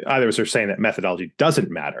think either of us are saying that methodology doesn't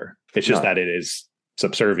matter. It's just that it is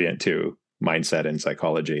subservient to mindset and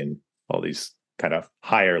psychology and all these kind of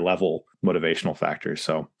higher level motivational factors.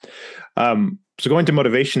 So going to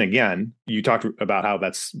motivation again, you talked about how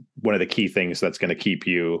that's one of the key things that's going to keep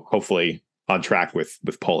you hopefully on track with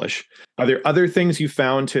Polish. Are there other things you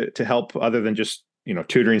found to help other than just,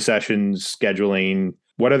 tutoring sessions, scheduling?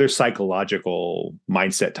 What other psychological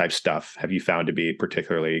mindset type stuff have you found to be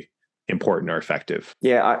particularly important or effective?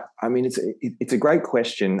 Yeah, I mean, it's a great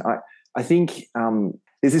question. I think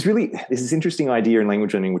there's this interesting idea in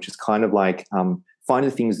language learning, which is kind of like find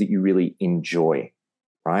the things that you really enjoy,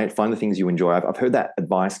 right? Find the things you enjoy. I've heard that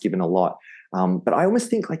advice given a lot. But I almost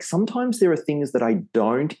think like sometimes there are things that I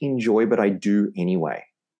don't enjoy, but I do anyway.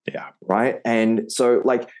 Yeah. Right. And so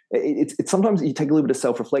like it's sometimes you take a little bit of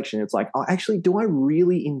self-reflection. It's like, oh, actually, do I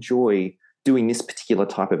really enjoy doing this particular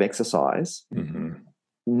type of exercise?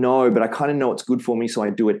 No, but I kind of know it's good for me, so I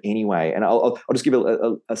do it anyway. And I'll just give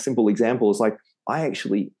a simple example. It's like I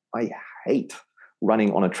hate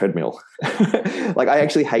running on a treadmill. Like I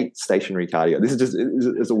actually hate stationary cardio. This is just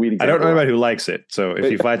it's a weird example. I don't know anybody who likes it. So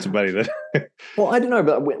if you find somebody that well, I don't know,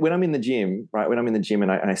 but when I'm in the gym, right? When I'm in the gym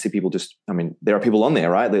and I see people there are people on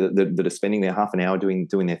there, right? That are spending their half an hour doing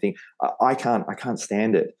their thing. I can't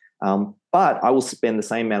stand it. But I will spend the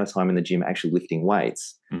same amount of time in the gym actually lifting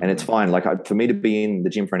weights, and it's fine. Like for me to be in the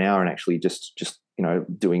gym for an hour and actually just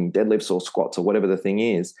doing deadlifts or squats or whatever the thing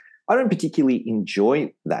is, I don't particularly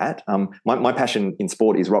enjoy that. My passion in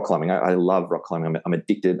sport is rock climbing. I love rock climbing. I'm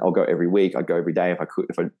addicted. I'll go every week. I'd go every day if I could,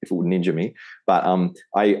 if it would ninja me. But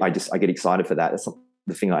I get excited for that. That's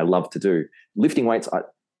the thing I love to do. Lifting weights,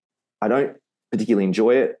 I don't particularly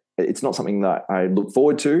enjoy it. It's not something that I look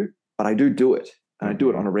forward to, but I do it. And I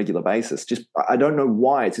do it on a regular basis. Just, I don't know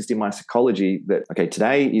why. It's just in my psychology that, okay,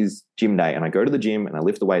 today is gym day and I go to the gym and I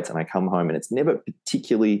lift the weights and I come home, and it's never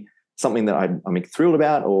particularly something that I'm thrilled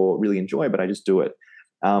about or really enjoy, but I just do it.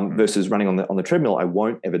 Versus running on the treadmill, I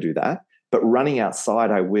won't ever do that. But running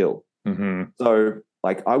outside, I will. So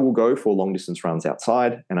like I will go for long distance runs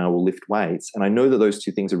outside and I will lift weights. And I know that those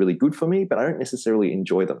two things are really good for me, but I don't necessarily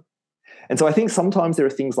enjoy them. And so I think sometimes there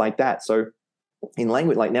are things like that. So in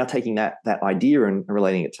language, like now taking that idea and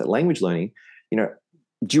relating it to language learning,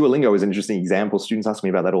 Duolingo is an interesting example. Students ask me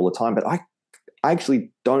about that all the time, but I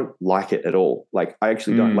actually don't like it at all. Like I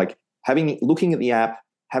actually don't like looking at the app,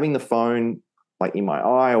 having the phone like in my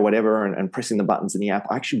eye or whatever, and pressing the buttons in the app.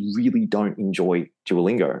 I actually really don't enjoy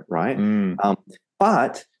Duolingo, right?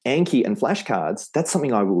 But Anki and flashcards, that's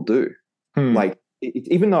something I will do. Like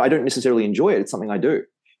even though I don't necessarily enjoy it, it's something I do.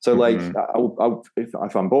 So like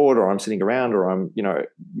if I'm bored or I'm sitting around or I'm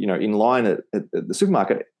in line at the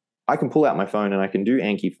supermarket, I can pull out my phone and I can do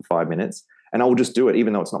Anki for 5 minutes, and I will just do it.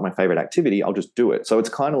 Even though it's not my favorite activity, I'll just do it. So it's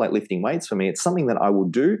kind of like lifting weights for me. It's something that I will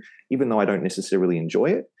do even though I don't necessarily enjoy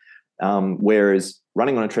it. Whereas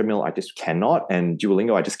running on a treadmill, I just cannot, and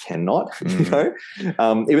Duolingo, I just cannot. You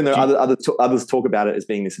know, even though others talk about it as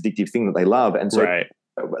being this addictive thing that they love, and so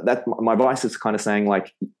that my advice is kind of saying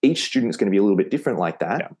like each student is going to be a little bit different like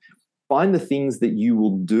that. Yeah. Find the things that you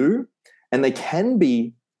will do, and they can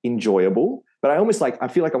be enjoyable. But I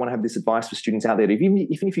feel like I want to have this advice for students out there. Even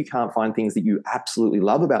if you can't find things that you absolutely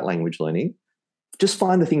love about language learning, just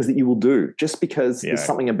find the things that you will do. Just because there's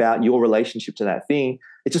something about your relationship to that thing,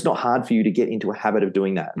 it's just not hard for you to get into a habit of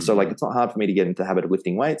doing that. And so like, it's not hard for me to get into the habit of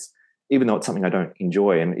lifting weights, even though it's something I don't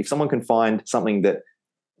enjoy. And if someone can find something that,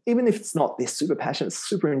 even if it's not, they're super passionate, it's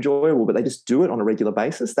super enjoyable, but they just do it on a regular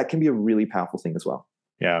basis, that can be a really powerful thing as well.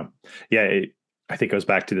 Yeah. Yeah. I think it goes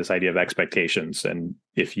back to this idea of expectations. And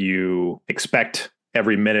if you expect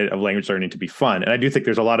every minute of language learning to be fun, and I do think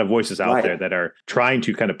there's a lot of voices out there that are trying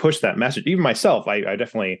to kind of push that message. Even myself, I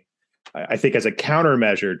definitely, I think as a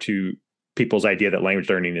countermeasure to people's idea that language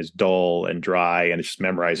learning is dull and dry and it's just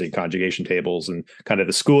memorizing conjugation tables, and kind of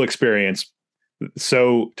the school experience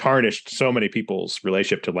so tarnished so many people's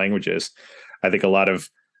relationship to languages. I think a lot of,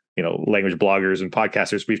 language bloggers and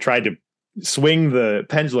podcasters, we've tried to swing the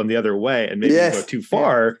pendulum the other way and maybe go too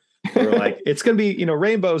far. We're like, it's going to be,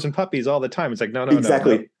 rainbows and puppies all the time. It's like, no,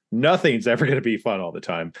 exactly. No, nothing's ever going to be fun all the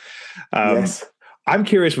time. I'm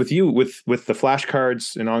curious with you, with the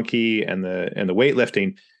flashcards and Anki and the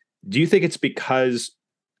weightlifting, do you think it's because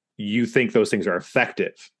you think those things are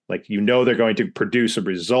effective? Like, they're going to produce a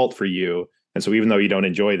result for you. And so even though you don't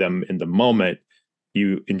enjoy them in the moment,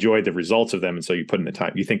 you enjoy the results of them, and so you put in the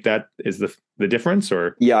time. You think that is the difference,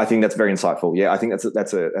 or? Yeah, I think that's very insightful. Yeah, I think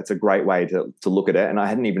that's a great way to look at it, and I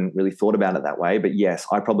hadn't even really thought about it that way. But yes,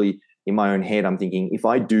 I probably in my own head I'm thinking, if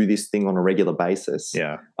I do this thing on a regular basis,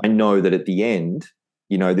 I know that at the end,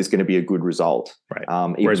 there's going to be a good result.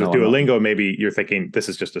 Right. Whereas with Duolingo, maybe you're thinking, this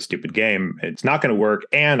is just a stupid game. It's not going to work,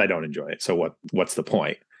 and I don't enjoy it. So what's the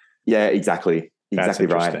point? Yeah, exactly. Exactly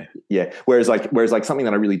right. Yeah. Whereas something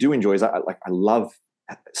that I really do enjoy is I love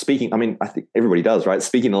speaking. I mean, I think everybody does, right?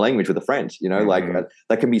 Speaking the language with a friend,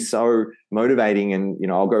 that can be so motivating. And,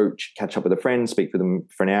 I'll go catch up with a friend, speak with them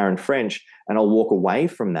for an hour in French, and I'll walk away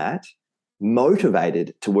from that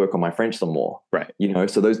motivated to work on my French some more. Right.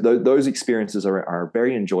 So those experiences are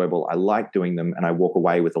very enjoyable. I like doing them, and I walk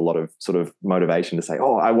away with a lot of sort of motivation to say,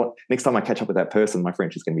 next time I catch up with that person, my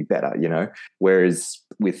French is going to be better, Whereas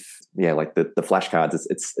with, like the flashcards,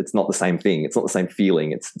 it's not the same thing. It's not the same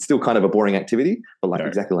feeling. It's still kind of a boring activity, but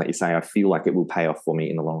exactly like you say, I feel like it will pay off for me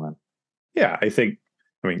in the long run. Yeah.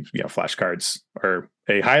 Flashcards are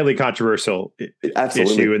a highly controversial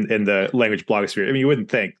issue in the language blogosphere. I mean, you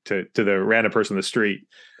wouldn't think to the random person on the street,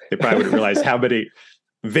 they probably wouldn't realize how many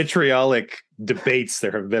vitriolic debates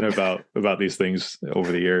there have been about these things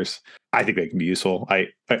over the years. I think they can be useful.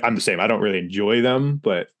 I'm the same. I don't really enjoy them,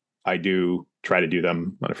 but I do try to do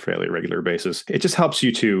them on a fairly regular basis. It just helps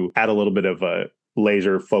you to add a little bit of a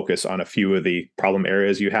laser focus on a few of the problem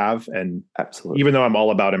areas you have. And absolutely, even though I'm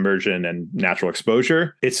all about immersion and natural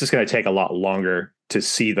exposure, it's just going to take a lot longer to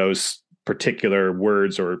see those particular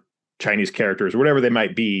words or Chinese characters or whatever they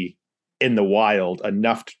might be in the wild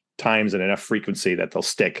enough times and enough frequency that they'll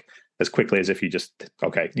stick as quickly as if you just,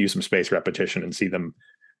 use some spaced repetition and see them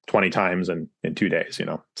 20 times in 2 days,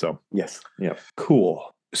 So yes. Yeah.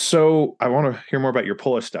 Cool. So I want to hear more about your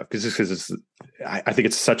Polish stuff, because I think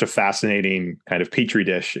it's such a fascinating kind of petri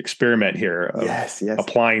dish experiment here of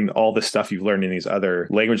applying all the stuff you've learned in these other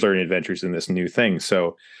language learning adventures in this new thing.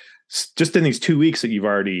 So just in these 2 weeks that you've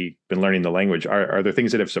already been learning the language, are there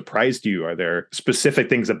things that have surprised you? Are there specific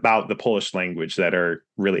things about the Polish language that are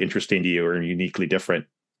really interesting to you or uniquely different?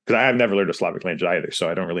 Because I've never learned a Slavic language either, so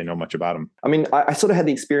I don't really know much about them. I mean, I sort of had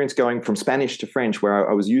the experience going from Spanish to French, where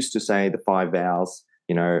I was used to say the 5 vowels,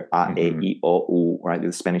 a, e, I, o, u, right?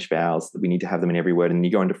 The Spanish vowels, we need to have them in every word. And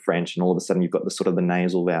you go into French, and all of a sudden you've got the sort of the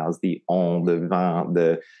nasal vowels, the on, the vin,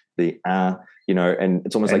 the and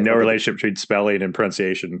it's almost like no relationship between spelling and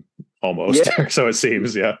pronunciation almost. Yeah. So it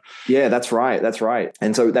seems, yeah. Yeah, that's right.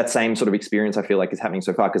 And so that same sort of experience I feel like is happening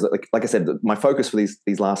so far, because like I said, my focus for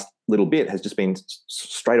these last little bit has just been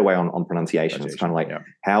straight away on pronunciation. It's kind of like,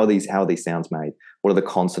 how are these sounds made? What are the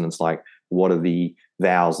consonants like? What are the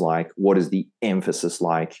vowels like? What is the emphasis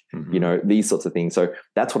like? These sorts of things. So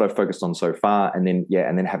that's what I've focused on so far. And then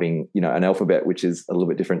having, an alphabet, which is a little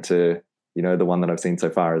bit different to, the one that I've seen so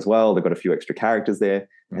far as well. They've got a few extra characters there.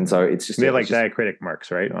 And so it's just... They have diacritic marks,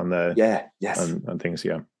 right? On the... On things,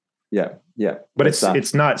 Yeah. But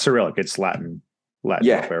it's not Cyrillic, it's Latin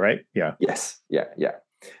alphabet, right? Yeah. Yes. Yeah.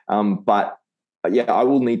 But I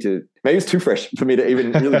will need to... Maybe it's too fresh for me to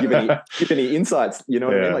even really give any insights. You know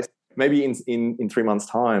what I mean? Like, maybe in 3 months'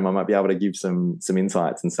 time, I might be able to give some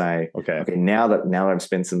insights and say, okay, now that I've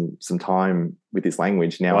spent some time with this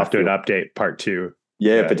language, now we'll have to do an update part 2.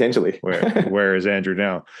 Yeah, potentially. Where is Andrew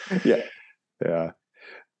now? Yeah.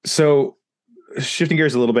 So shifting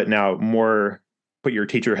gears a little bit now, more put your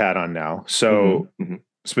teacher hat on now. So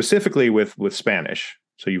specifically with Spanish.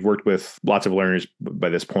 So you've worked with lots of learners by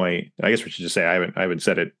this point. I guess we should just say I haven't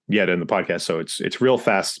said it yet in the podcast. So it's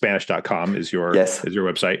realfastspanish.com is your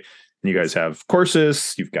website. And you guys have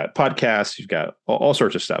courses, you've got podcasts, you've got all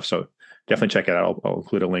sorts of stuff. So definitely check it out. I'll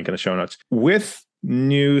include a link in the show notes. With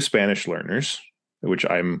new Spanish learners, which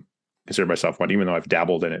I'm consider myself one, even though I've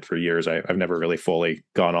dabbled in it for years, I've never really fully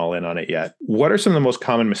gone all in on it yet. What are some of the most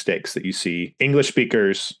common mistakes that you see English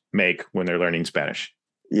speakers make when they're learning Spanish?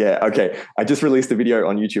 Yeah. Okay. I just released a video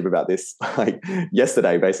on YouTube about this like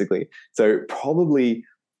yesterday, basically. So probably,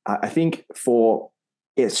 I think for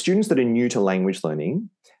students that are new to language learning,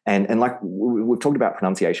 and like we've talked about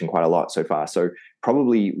pronunciation quite a lot so far. So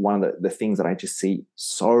probably one of the things that I just see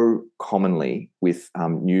so commonly with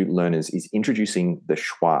new learners is introducing the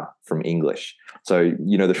schwa from English. So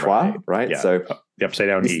the schwa, right? Yeah. So the upside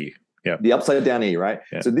down E. Yeah. The upside down E, right?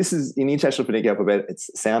 Yeah. So this is in the International Phonetic Alphabet. It's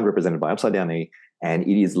sound represented by upside down E, and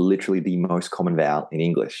it is literally the most common vowel in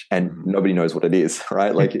English, and nobody knows what it is,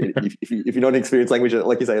 right? Like if you're not an experienced language,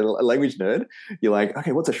 like you say, a language nerd, you're like,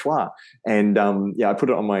 okay, what's a schwa? And I put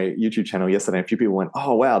it on my YouTube channel yesterday. And a few people went,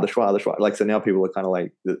 oh wow, the schwa. Like so now people are kind of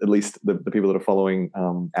like, at least the people that are following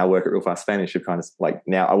our work at Real Fast Spanish have kind of like,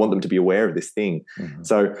 now I want them to be aware of this thing.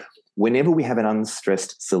 So whenever we have an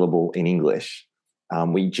unstressed syllable in English,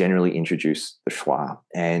 we generally introduce the schwa.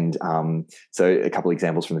 And so a couple of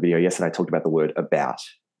examples from the video. Yesterday, I talked about the word about.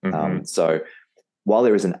 So while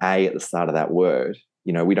there is an A at the start of that word,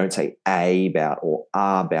 we don't say a about or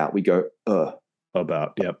about. We go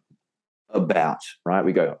about. Yep. About, right?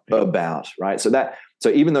 We go about, right? So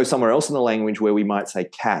even though somewhere else in the language where we might say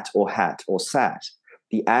cat or hat or sat,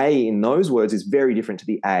 the A in those words is very different to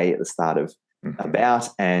the A at the start of about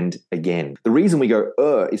and again. The reason we go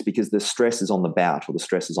is because the stress is on the about or the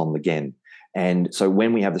stress is on the again. And so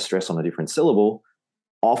when we have the stress on a different syllable,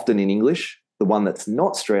 often in English, the one that's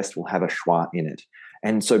not stressed will have a schwa in it.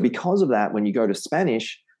 And so because of that, when you go to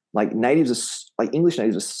Spanish, like English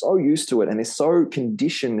natives are so used to it and they're so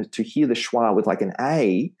conditioned to hear the schwa with like an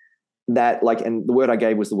A that and the word I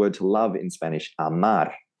gave was the word to love in Spanish,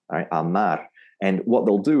 amar, right? Amar. And what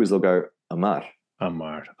they'll do is they'll go amar.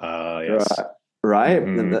 Amar. Yes. Right?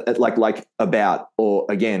 Like about or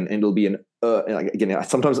again, and it'll be an again,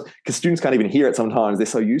 sometimes because students can't even hear it sometimes, they're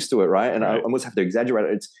so used to it, right? And I almost have to exaggerate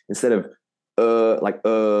it. It's instead of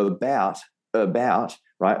about,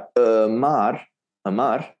 right? Amar,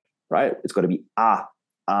 right? It's got to be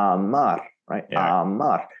amar, right? Yeah.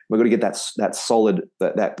 Amar. We've got to get that solid,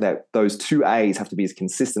 that those two A's have to be as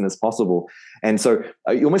consistent as possible. And so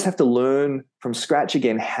you almost have to learn from scratch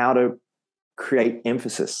again how to create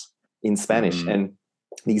emphasis in Spanish. And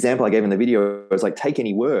the example I gave in the video is like take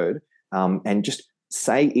any word and just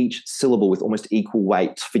say each syllable with almost equal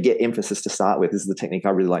weight. Forget emphasis to start with. This is the technique I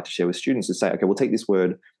really like to share with students to say, okay, we'll take this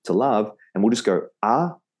word to love and we'll just go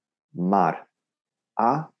amar,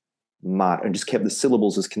 and just kept the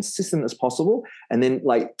syllables as consistent as possible. And then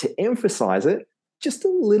like to emphasize it, just a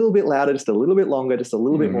little bit louder, just a little bit longer, just a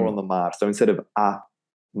little bit more on the mar. So instead of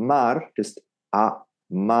amar, just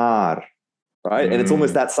amar. Right. And it's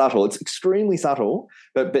almost that subtle. It's extremely subtle.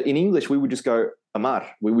 But in English, we would just go amar.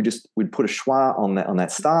 We'd put a schwa on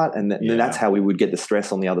that start. And then that's how we would get the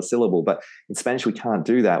stress on the other syllable. But in Spanish, we can't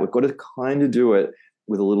do that. We've got to kind of do it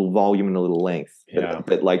with a little volume and a little length. Yeah.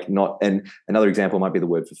 But like not, and another example might be the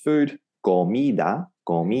word for food, comida.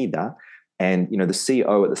 And, the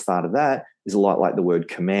CO at the start of that is a lot like the word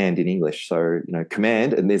command in English. So,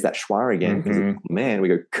 command, and there's that schwa again, because it's command, we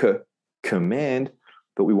go command,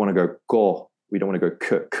 but we want to go go. We don't want to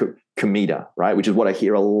go comida, right? Which is what I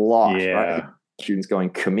hear a lot, right? Students going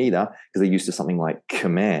comida because they're used to something like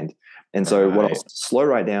command. And so what I'll slow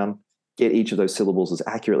right down, get each of those syllables as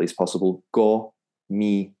accurately as possible. Go,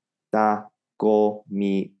 mi, da,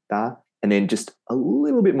 and then just a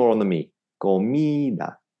little bit more on the mi.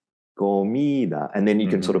 Comida. And then you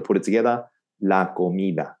can sort of put it together. La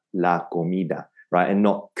comida, right? And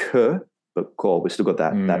not k, but ko. We've still got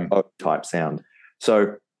that O type sound.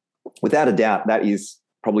 So without a doubt, that is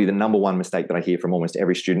probably the number one mistake that I hear from almost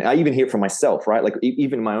every student. I even hear it from myself, right? Like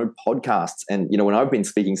even my own podcasts. And, when I've been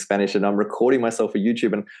speaking Spanish and I'm recording myself for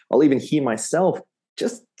YouTube, and I'll even hear myself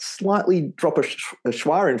just slightly drop a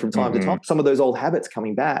schwa in from time to time. Some of those old habits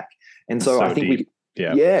coming back. And so I think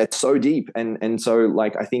it's so deep. And so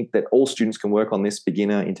like, I think that all students can work on this,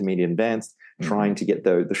 beginner, intermediate, advanced. trying to get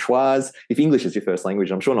the schwas. If English is your first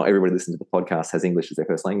language, I'm sure not everybody listening to the podcast has English as their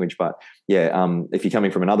first language, but if you're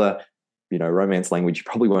coming from another, Romance language, you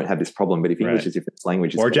probably won't have this problem. But if English is your first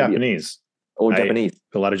language, or Japanese, Japanese,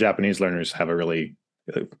 a lot of Japanese learners have a really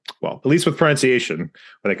at least with pronunciation,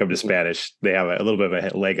 when they come to Spanish, they have a little bit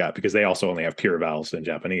of a leg up because they also only have pure vowels in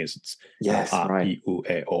Japanese. It's a, I, u,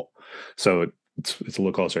 e, o. So it's a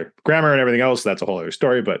little closer. Grammar and everything else, that's a whole other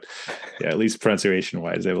story. But at least pronunciation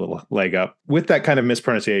wise, they have a little leg up. With that kind of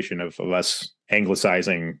mispronunciation of us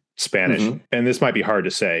anglicizing Spanish, and this might be hard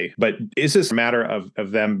to say, but is this a matter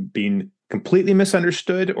of them being completely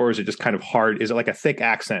misunderstood, or is it just kind of hard? Is it like a thick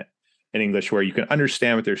accent in English where you can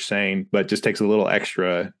understand what they're saying, but just takes a little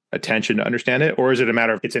extra attention to understand it? Or is it a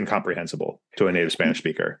matter of it's incomprehensible to a native Spanish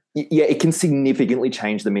speaker? Yeah, it can significantly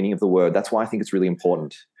change the meaning of the word. That's why I think it's really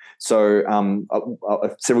important. So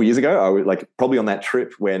several years ago, I was probably on that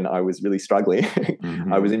trip when I was really struggling.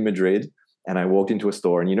 I was in Madrid and I walked into a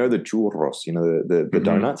store, and the churros, the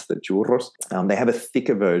donuts, the churros, they have a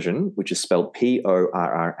thicker version, which is spelled Porras.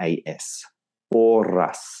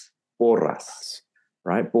 Porras.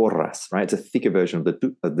 Right, porras, right? It's a thicker version of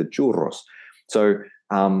the churros. So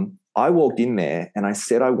I walked in there and I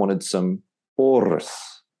said I wanted some porras,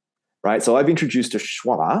 right? So I've introduced a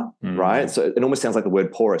schwa, right? So it almost sounds like the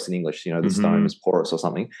word porous in English, the stone is porous or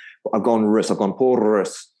something. I've gone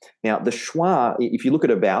porous. Now, the schwa, if you look at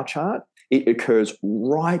a vowel chart, it occurs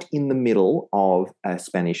right in the middle of a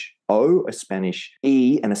Spanish O, a Spanish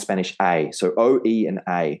E, and a Spanish A. So O, E, and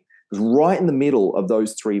A. It's right in the middle of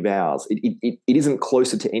those three vowels. It isn't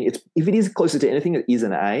closer to any. If it is closer to anything, it is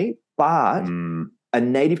an A, but a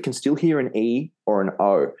native can still hear an E or an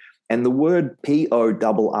O. And the word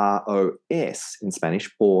Porros in Spanish,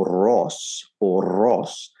 porros,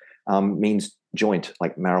 means joint,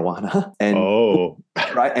 like marijuana. And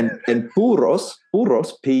right, and puros,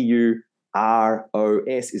 puros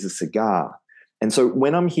is a cigar. And so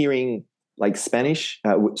when I'm hearing like Spanish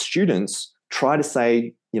students try to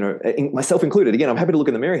say, myself included, again, I'm happy to look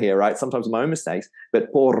in the mirror here, right? Sometimes my own mistakes,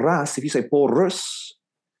 but porras, if you say porros,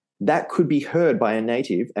 that could be heard by a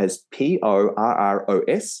native as Porros,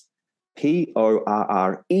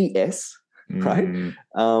 Porres, right?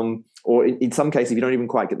 Or in some cases, if you don't even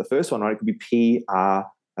quite get the first one right, it could be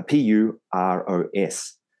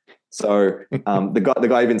Puros. So the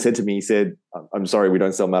guy even said to me, he said, "I'm sorry, we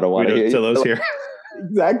don't sell marijuana. We don't sell those here."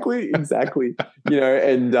 Exactly.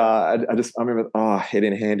 And I remember, head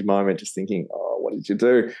in hand moment, just thinking, what did you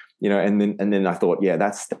do? And then I thought, yeah,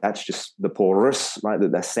 that's just the porous, right?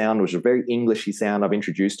 The sound was a very Englishy sound. I've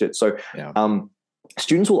introduced it. So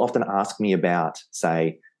students will often ask me about,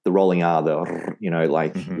 say, the rolling R,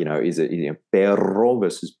 is it, perro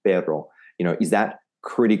versus perro? Is that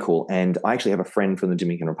critical? And I actually have a friend from the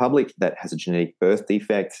Dominican Republic that has a genetic birth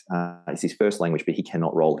defect. It's his first language, but he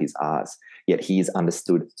cannot roll his R's, yet he is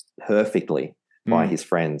understood perfectly by his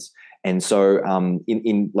friends. And so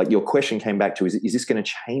in like your question came back to, is this going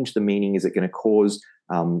to change the meaning? Is it going to cause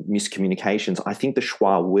miscommunications? I think the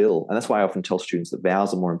schwa will. And that's why I often tell students that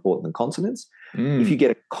vowels are more important than consonants. If you get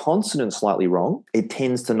a consonant slightly wrong, it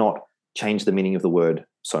tends to not change the meaning of the word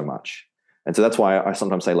so much. And so that's why I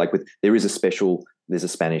sometimes say, there's a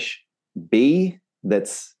Spanish B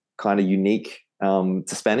that's kind of unique to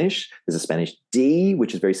Spanish. There's a Spanish D,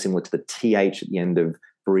 which is very similar to the TH at the end of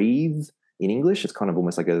breathe in English. It's kind of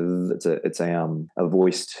almost like a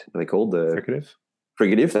voiced, what are they called? The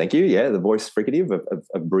fricative, thank you. Yeah, the voiced fricative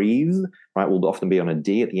of breathe, right, will often be on a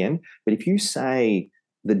D at the end. But if you say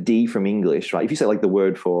the D from English, right, if you say like the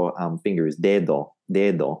word for finger is dedo,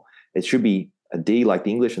 it should be a D like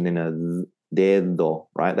the English and then a dedo,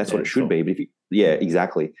 right? That's what it should be. But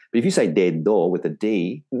exactly. But if you say dedo with a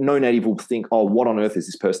D, no native will think, what on earth is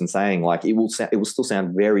this person saying? Like it will still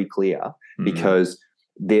sound very clear because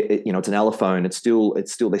it's an allophone.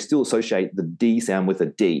 They still associate the D sound with a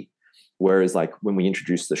D. Whereas like when we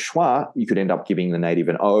introduce the schwa, you could end up giving the native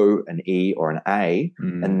an O, an E, or an A,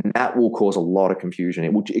 and that will cause a lot of confusion.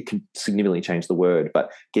 It can significantly change the word.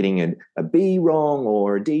 But getting a B wrong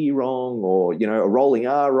or a D wrong or, a rolling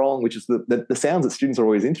R wrong, which is the sounds that students are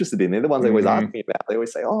always interested in. They're the ones they always ask me about. They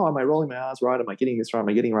always say, am I rolling my R's right? Am I getting this right? Am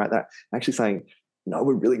I getting right that? I'm actually saying, no,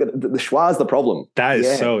 we're really good. The schwa is the problem. That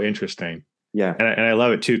is so interesting. Yeah. And I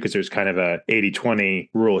love it too, because there's kind of a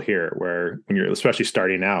 80-20 rule here where when you're especially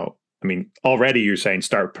starting out, I mean, already you're saying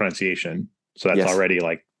start pronunciation. So that's already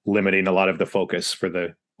like limiting a lot of the focus for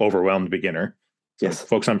the overwhelmed beginner. So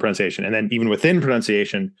focus on pronunciation. And then even within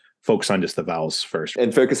pronunciation, focus on just the vowels first.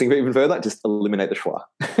 And focusing even further, just eliminate the schwa.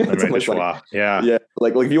 Eliminate the schwa. Like, yeah.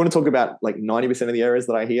 Like if you want to talk about like 90% of the errors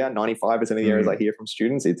that I hear, 95% of the errors I hear from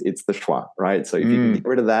students, it's the schwa, right? So if you can get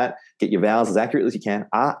rid of that, get your vowels as accurate as you can.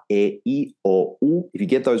 A, E, I, O, U. If you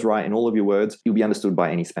get those right in all of your words, you'll be understood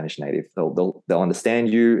by any Spanish native. They'll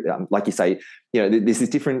understand you. Like you say, there's this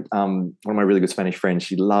different, one of my really good Spanish friends,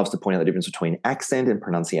 she loves to point out the difference between accent and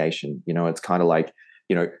pronunciation. It's kind of like,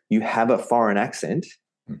 you have a foreign accent,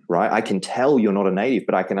 right? I can tell you're not a native,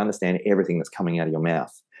 but I can understand everything that's coming out of your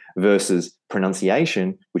mouth. Versus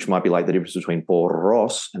pronunciation, which might be like the difference between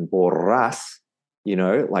porros and porras,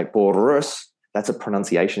 like porros, that's a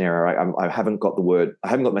pronunciation error. I haven't got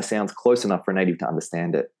my sounds close enough for a native to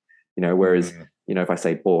understand it. Whereas, if I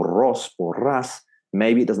say porros, porras,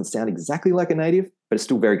 maybe it doesn't sound exactly like a native, but it's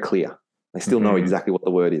still very clear. They still know exactly what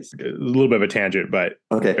the word is. A little bit of a tangent, but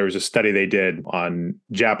there was a study they did on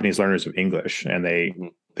Japanese learners of English, and they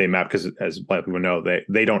mapped, because as a lot of people know,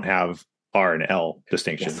 they don't have R and L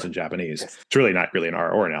distinctions in Japanese. It's really not really an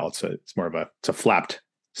R or an L. It's more of a flapped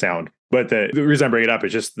sound. But the reason I bring it up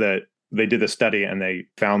is just that they did the study and they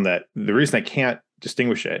found that the reason they can't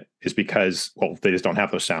distinguish it is because, they just don't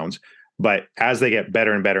have those sounds. But as they get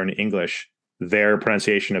better and better in English, their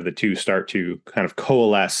pronunciation of the two start to kind of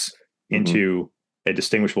coalesce into a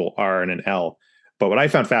distinguishable R and an L. But what I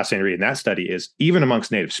found fascinating reading that study is even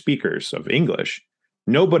amongst native speakers of English,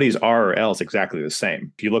 nobody's R or L is exactly the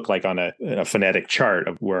same. If you look like on a phonetic chart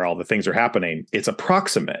of where all the things are happening, it's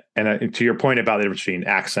approximate. And to your point about the difference between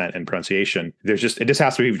accent and pronunciation, it just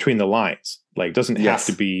has to be between the lines. Like, it doesn't have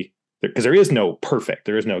to be, because there is no perfect,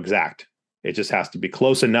 there is no exact. It just has to be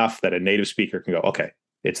close enough that a native speaker can go, okay,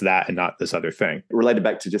 it's that and not this other thing. Related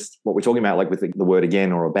back to just what we're talking about, like with the word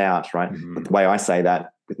again or about, right? But the way I say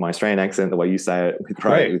that with my Australian accent, the way you say it with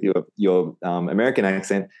your American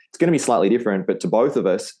accent, it's going to be slightly different. But to both of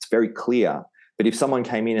us, it's very clear. But if someone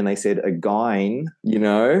came in and they said again,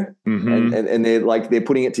 and they're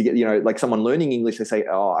putting it together, like someone learning English, they say,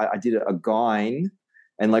 oh, I did it again.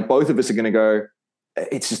 And like both of us are going to go,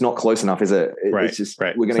 it's just not close enough, is it? It's just,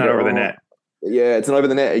 we're going to go over the net. Yeah, it's not over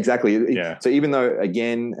the net. Exactly. So even though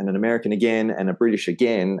again and an American again and a British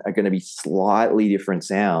again are going to be slightly different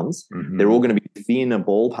sounds, they're all going to be within a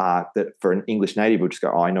ballpark that for an English native will just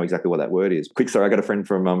go, oh, I know exactly what that word is. Quick story, I got a friend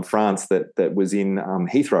from France that was in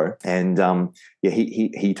Heathrow, and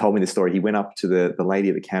he told me this story. He went up to the lady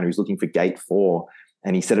at the counter who was looking for gate 4,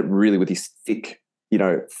 and he said it really with his thick,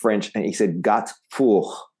 French, and he said gate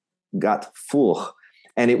 4.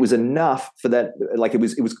 And it was enough for that, like it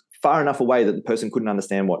was far enough away that the person couldn't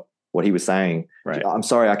understand what he was saying. Right. I'm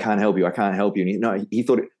sorry, I can't help you. And he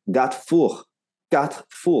thought gate 4.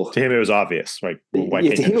 To him, it was obvious. Like, why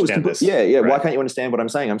can't you understand this? Yeah. Right. Why can't you understand what I'm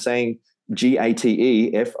saying? I'm saying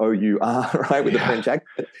GATEFOUR, right, with the French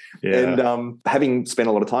accent. Yeah. And having spent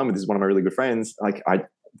a lot of time with this, one of my really good friends,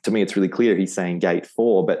 to me, it's really clear he's saying gate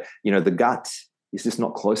 4, but the gut is just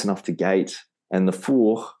not close enough to gate, and the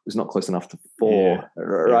four is not close enough to four,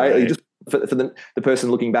 right? You just for the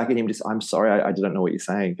person looking back at him, just, I'm sorry, I don't know what you're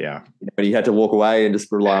saying. Yeah. But he had to walk away and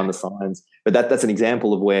just rely on the signs. But that's an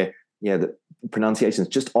example of where, the pronunciation is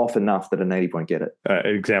just off enough that a native won't get it.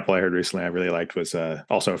 An example I heard recently I really liked was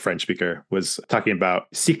also a French speaker was talking about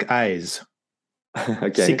sick eyes.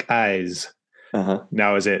 Okay. Sick eyes. Uh-huh.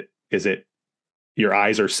 Now, is it your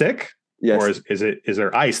eyes are sick? Yes. Or is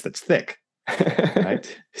there ice that's thick?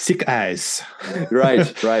 Right? Thick eyes.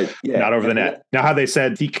 Right. Yeah. Not over the net. Now, how they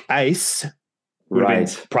said thick ice would have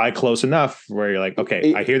been probably close enough where you're like,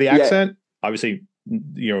 okay, I hear the accent. Obviously,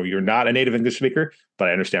 you're not a native English speaker, but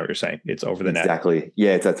I understand what you're saying. It's over the net. Exactly.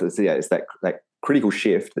 Yeah. It's that critical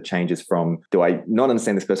shift that changes from, do I not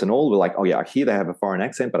understand this person at all? We're like, oh yeah, I hear they have a foreign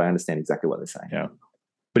accent, but I understand exactly what they're saying. Yeah.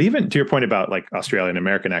 But even to your point about like Australian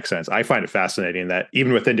American accents, I find it fascinating that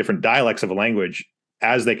even within different dialects of a language,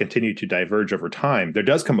 as they continue to diverge over time, there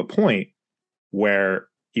does come a point where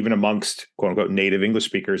even amongst quote unquote native English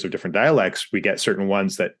speakers of different dialects, we get certain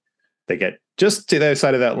ones that they get just to the other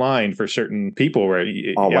side of that line for certain people where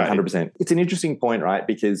 100%. It's an interesting point, right?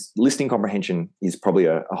 Because listening comprehension is probably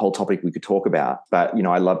a whole topic we could talk about. But,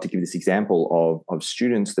 I love to give this example of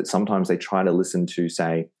students that sometimes they try to listen to,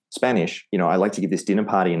 say, Spanish. I like to give this dinner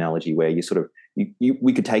party analogy where you sort of,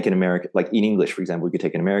 we could take an American, like in English, for example, we could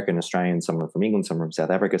take an American, Australian, someone from England, someone from South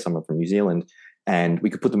Africa, someone from New Zealand, and we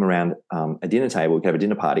could put them around a dinner table. We could have a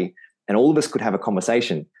dinner party, and all of us could have a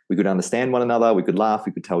conversation. We could understand one another. We could laugh.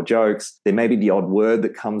 We could tell jokes. There may be the odd word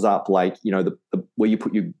that comes up, like, the where you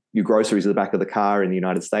put your groceries at the back of the car in the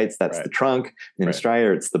United States, that's the trunk. In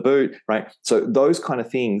Australia, it's the boot, right? So those kind of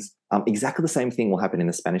things, exactly the same thing will happen in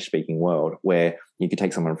the Spanish-speaking world where, You could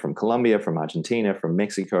take someone from Colombia, from Argentina, from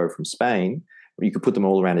Mexico, from Spain. You could put them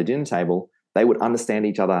all around a dinner table. They would understand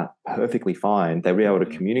each other perfectly fine. They would be able to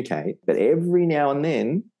communicate. But every now and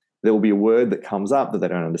then, there will be a word that comes up that they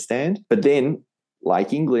don't understand. But then,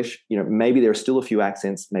 like English, maybe there are still a few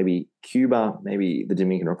accents, maybe Cuba, maybe the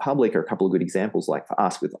Dominican Republic are a couple of good examples, like for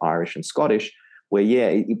us with Irish and Scottish, where,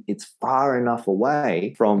 it's far enough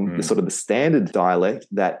away from the sort of the standard dialect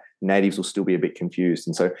that natives will still be a bit confused.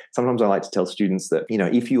 And so sometimes I like to tell students that,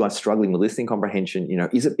 if you are struggling with listening comprehension,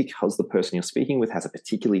 is it because the person you're speaking with has a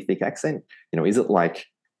particularly thick accent? Is it like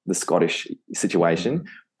the Scottish situation?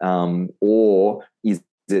 Or is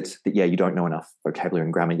it that, you don't know enough vocabulary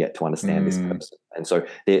and grammar yet to understand this person? And so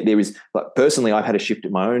there is, but personally, I've had a shift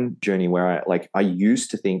in my own journey where I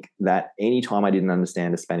used to think that anytime I didn't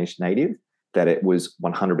understand a Spanish native, that it was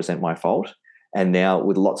 100% my fault. And now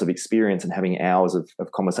with lots of experience and having hours of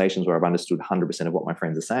conversations where I've understood 100% of what my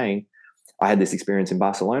friends are saying, I had this experience in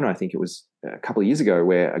Barcelona, I think it was a couple of years ago,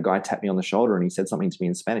 where a guy tapped me on the shoulder and he said something to me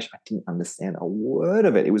in Spanish. I didn't understand a word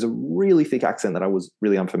of it. It was a really thick accent that I was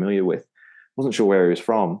really unfamiliar with. Wasn't sure where he was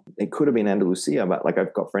from. It could have been Andalusia, but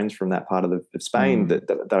I've got friends from that part of Spain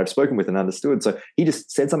that I've spoken with and understood. So he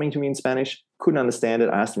just said something to me in Spanish, couldn't understand it.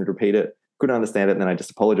 I asked him to repeat it, couldn't understand it. And then I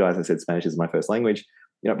just apologized. I said, Spanish is my first language.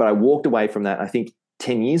 But I walked away from that. I think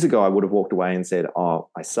 10 years ago, I would have walked away and said, oh,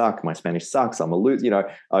 I suck. My Spanish sucks. I'm a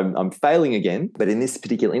loser. I'm failing again. But in this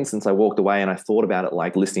particular instance, I walked away and I thought about it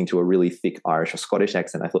like listening to a really thick Irish or Scottish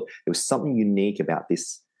accent. I thought there was something unique about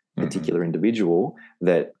this particular individual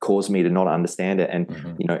that caused me to not understand it.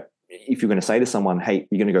 And, if you're going to say to someone, hey,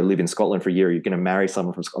 you're going to go live in Scotland for a year, or you're going to marry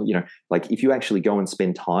someone from Scotland, if you actually go and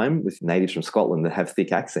spend time with natives from Scotland that have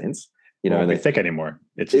thick accents, it won't be thick anymore.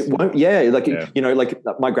 It won't.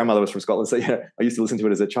 My grandmother was from Scotland, so I used to listen to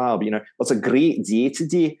it as a child. But it's a great day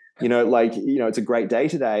today. It's a great day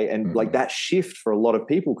today, and that shift for a lot of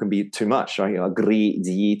people can be too much. A great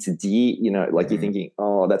day today. You're thinking,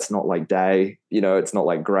 oh, that's not like day. It's not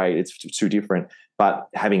like great. It's too different. But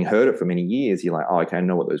having heard it for many years, you're like, oh, okay, I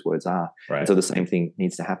know what those words are. Right. And so the same thing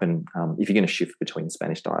needs to happen if you're going to shift between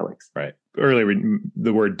Spanish dialects. Right. Earlier,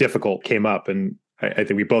 the word difficult came up, and I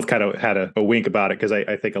think we both kind of had a wink about it, because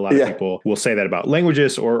I think a lot of people will say that about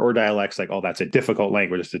languages or dialects, like, oh, that's a difficult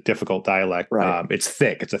language. It's a difficult dialect. Right. It's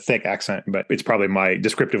thick. It's a thick accent, but it's probably my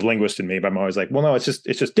descriptive linguist in me. But I'm always like, well, no, it's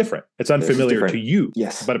just different. It's unfamiliar to you.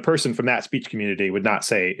 Yes. But a person from that speech community would not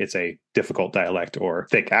say it's a difficult dialect or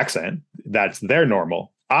thick accent. That's their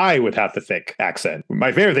normal. I would have the thick accent.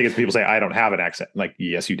 My favorite thing is people say, I don't have an accent. Like,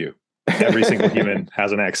 yes, you do. Every single human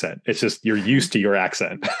has an accent. It's just you're used to your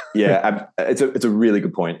accent. Yeah, it's a really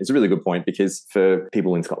good point. It's a really good point, because for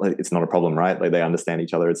people in Scotland, it's not a problem, right? Like, they understand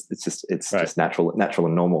each other. It's just natural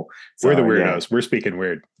and normal. So, we're the weirdos. Yeah. We're speaking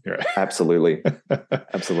weird. Yeah. Absolutely.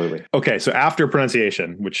 Absolutely. Okay, so after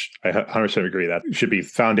pronunciation, which I 100% agree that should be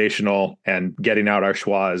foundational, and getting out our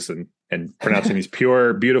schwas and pronouncing these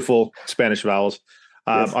pure, beautiful Spanish vowels.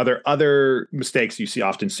 Yes. Are there other mistakes you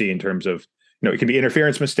often see in terms of, it can be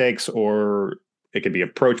interference mistakes, or it could be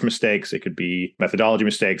approach mistakes. It could be methodology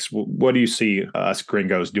mistakes. What do you see us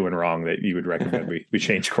gringos doing wrong that you would recommend we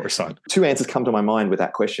change course on? Two answers come to my mind with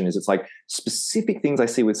that question. It's like specific things I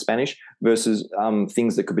see with Spanish versus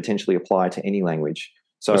things that could potentially apply to any language.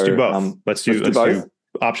 So let's do both. Let's do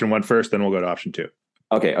option one first, then we'll go to option two.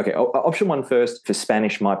 Okay. Option one first for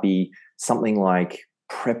Spanish might be something like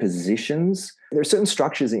prepositions. There are certain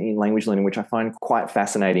structures in language learning which I find quite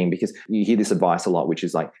fascinating, because you hear this advice a lot, which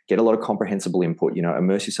is like, get a lot of comprehensible input,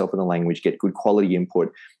 immerse yourself in the language, get good quality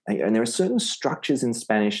input. And there are certain structures in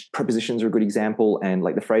Spanish. Prepositions are a good example. And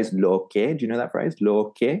like the phrase lo que, do you know that phrase?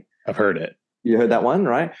 Lo que? I've heard it. You heard that one,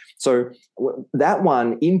 right? So that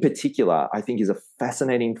one in particular, I think, is a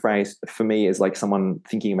fascinating phrase for me as like someone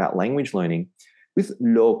thinking about language learning. With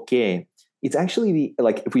lo que, it's actually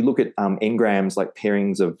if we look at engrams, like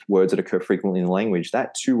pairings of words that occur frequently in the language,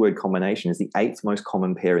 that 2-word combination is the 8th most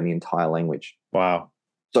common pair in the entire language. Wow.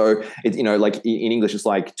 So it's, like in English, it's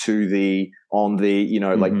like to the, on the,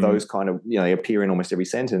 like those kind of, they appear in almost every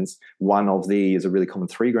sentence. One of the is a really common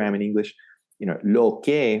 3-gram in English. Lo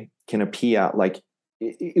que can appear like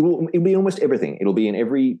it'll be in almost everything. It'll be in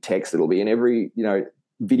every text. It'll be in every,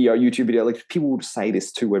 video, YouTube video. Like, people will say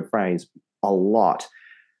this 2-word phrase a lot.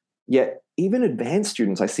 Yet even advanced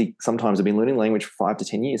students I see sometimes have been learning language for 5 to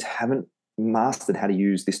 10 years, haven't mastered how to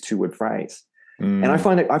use this 2-word phrase. And I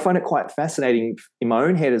find it quite fascinating in my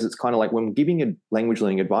own head, as it's kind of like when I'm giving a language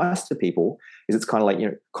learning advice to people, is it's kind of like,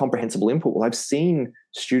 comprehensible input. Well, I've seen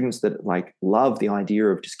students that like love the idea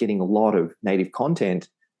of just getting a lot of native content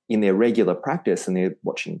in their regular practice and they're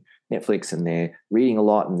watching Netflix and they're reading a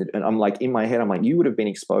lot. And I'm like, in my head, I'm like, you would have been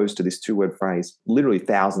exposed to this 2-word phrase literally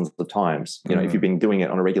thousands of times, if you've been doing it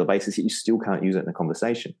on a regular basis, you still can't use it in a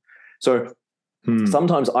conversation. So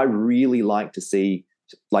sometimes I really like to see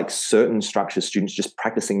like certain structures, students just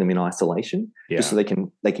practicing them in isolation, just so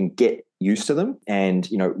they can get used to them. And,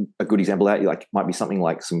 a good example of that like might be something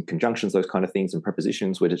like some conjunctions, those kind of things, and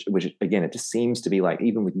prepositions, which again, it just seems to be like,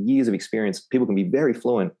 even with years of experience, people can be very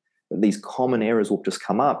fluent. These common errors will just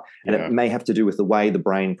come up, and it may have to do with the way the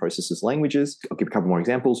brain processes languages. I'll give a couple more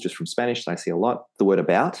examples just from Spanish that I see a lot. The word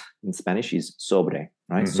about in Spanish is sobre,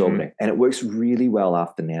 right? Sobre. And it works really well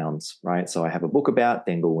after nouns, right? So I have a book about,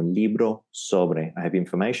 tengo un libro sobre. I have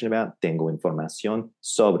information about, tengo información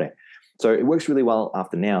sobre. So it works really well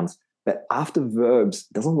after nouns, but after verbs,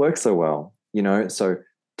 it doesn't work so well, So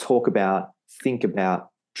talk about, think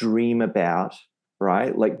about, dream about,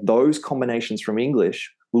 right? Like those combinations from English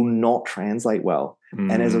will not translate well.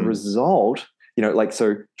 And as a result,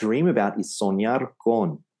 so dream about is soñar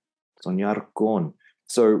con.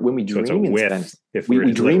 So when we dream in Spanish,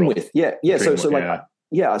 we dream with.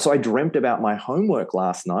 Yeah. So I dreamt about my homework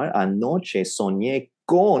last night. Anoche soñé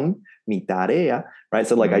con mi tarea, right?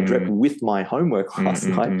 So like I dreamt with my homework last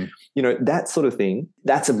night. That sort of thing,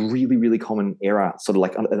 that's a really, really common error, sort of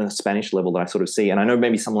like on a Spanish level that I sort of see. And I know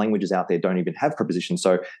maybe some languages out there don't even have prepositions.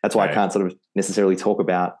 So that's why I can't sort of necessarily talk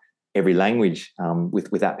about every language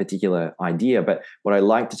with that particular idea. But what I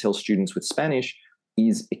like to tell students with Spanish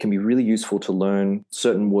is it can be really useful to learn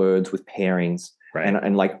certain words with pairings. Right.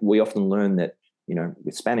 And like we often learn that,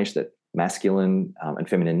 with Spanish, that masculine and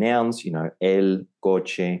feminine nouns, el,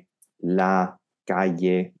 coche, la,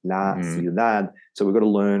 calle, la, ciudad. So we've got to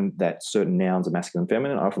learn that certain nouns are masculine and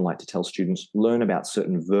feminine. I often like to tell students, learn about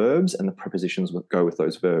certain verbs and the prepositions that go with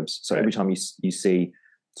those verbs. So every time you see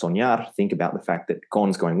soñar, think about the fact that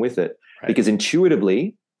con's going with it, because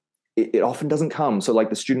intuitively it often doesn't come. So like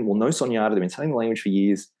the student will know soñar, they've been studying the language for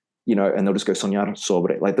years, and they'll just go soñar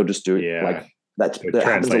sobre, like they'll just do it like that. That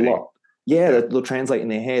happens a lot. They'll translate in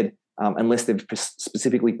their head unless they've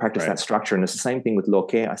specifically practiced that structure. And it's the same thing with lo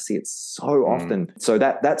que. I see it so often. So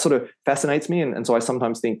that sort of fascinates me. And so I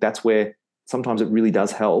sometimes think that's where sometimes it really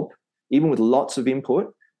does help, even with lots of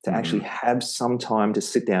input, to actually have some time to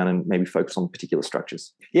sit down and maybe focus on particular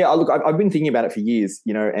structures. Yeah, look, I've been thinking about it for years,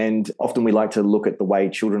 and often we like to look at the way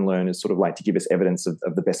children learn as sort of like to give us evidence of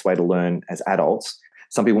the best way to learn as adults.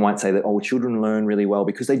 Some people might say that, children learn really well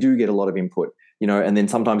because they do get a lot of input, and then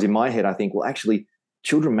sometimes in my head, I think, well, actually,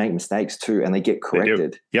 children make mistakes too, and they get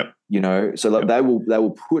corrected. They do. So they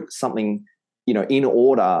will put something, in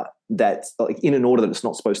order that's like in an order that it's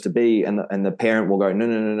not supposed to be, and the parent will go,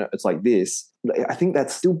 no, it's like this. I think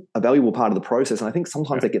that's still a valuable part of the process, and I think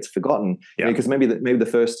sometimes that gets forgotten because maybe the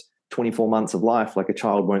first 24 months of life, like a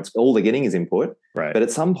child all they're getting is input. Right. But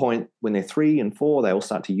at some point when they're 3 and 4, they will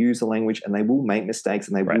start to use the language and they will make mistakes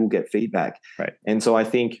and they will get feedback. Right. And so I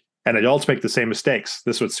think. And adults make the same mistakes.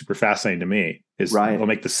 This is what's super fascinating to me is they'll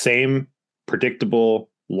make the same predictable,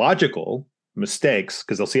 logical mistakes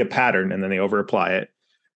because they'll see a pattern and then they over apply it,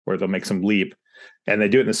 or they'll make some leap and they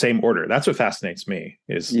do it in the same order. That's what fascinates me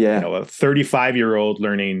is, a 35-year-old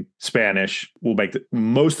learning Spanish will make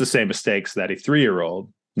most of the same mistakes that a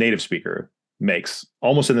 3-year-old native speaker makes,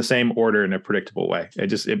 almost in the same order in a predictable way.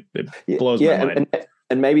 It blows my mind.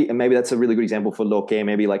 And maybe that's a really good example for lo que.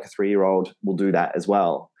 Maybe like a 3-year-old will do that as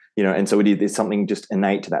well. And so there's something just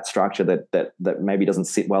innate to that structure that maybe doesn't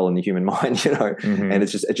sit well in the human mind, and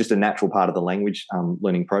it's just a natural part of the language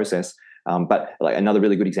learning process. But like another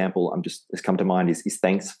really good example has come to mind is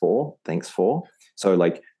thanks for. So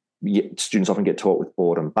like students often get taught with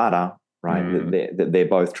por and para, right? They're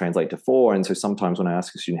both translate to for. And so sometimes when I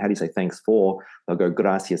ask a student, how do you say thanks for? They'll go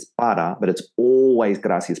gracias para, but it's always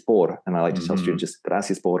gracias por. And I like to tell students just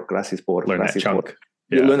gracias por, learn gracias that chunk. por.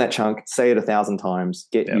 You learn that chunk, say it 1,000 times,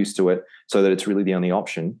 get used to it so that it's really the only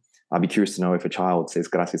option. I'd be curious to know if a child says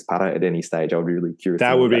gracias para at any stage. I would be really curious.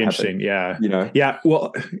 That would be interesting. Yeah. Yeah.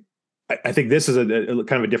 Well, I think this is a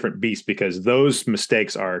kind of a different beast because those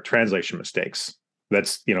mistakes are translation mistakes.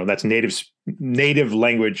 That's native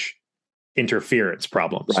language interference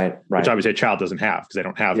problems, right. Which obviously a child doesn't have because they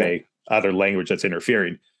don't have a other language that's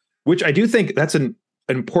interfering, which I do think that's an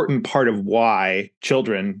important part of why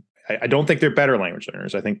children, I don't think they're better language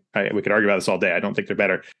learners. I think we could argue about this all day. I don't think they're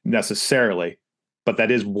better necessarily, but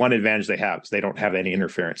that is one advantage they have because they don't have any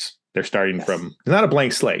interference They're starting Yes. from not a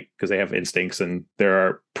blank slate because they have instincts and there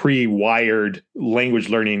are pre-wired language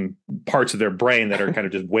learning parts of their brain that are kind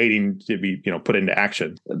of just waiting to be, put into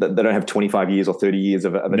action. They don't have 25 years or 30 years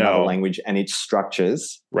of another language and its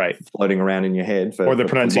structures floating around in your head. Or the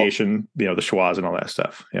pronunciation, the schwas and all that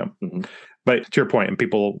stuff. Yeah. Mm-hmm. But to your point, and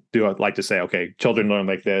people do like to say, okay, children learn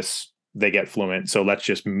like this, they get fluent, so let's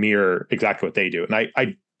just mirror exactly what they do. And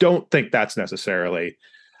I don't think that's necessarily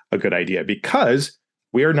a good idea because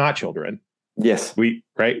we are not children. Yes. We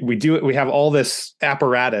have all this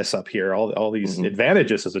apparatus up here, all these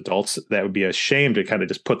advantages as adults that would be a shame to kind of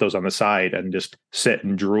just put those on the side and just sit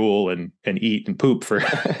and drool and eat and poop for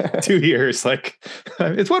 2 years. Like,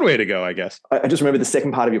 it's one way to go, I guess. I just remember the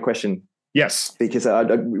second part of your question. Yes. Because I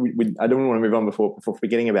don't want to move on before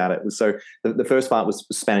forgetting about it. So the first part was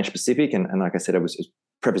Spanish specific. And like I said, it was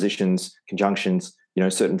prepositions, conjunctions,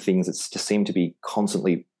 certain things that just seem to be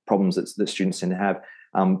constantly problems that students tend to have.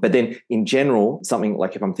 But then in general, something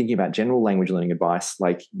like if I'm thinking about general language learning advice,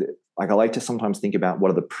 like I like to sometimes think about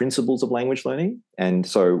what are the principles of language learning. And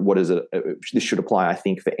so what is it? This should apply, I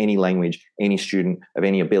think, for any language, any student of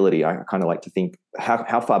any ability. I kind of like to think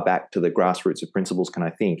how far back to the grassroots of principles can I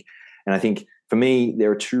think? And I think for me, there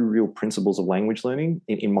are two real principles of language learning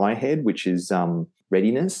in my head, which is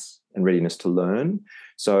readiness and readiness to learn.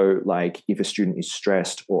 So like if a student is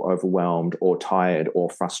stressed or overwhelmed or tired or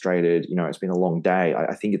frustrated, it's been a long day,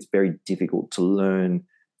 I think it's very difficult to learn,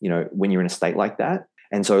 when you're in a state like that.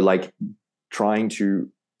 And so like trying to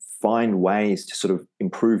find ways to sort of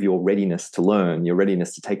improve your readiness to learn, your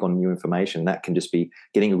readiness to take on new information, that can just be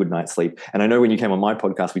getting a good night's sleep. And I know when you came on my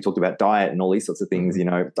podcast, we talked about diet and all these sorts of things,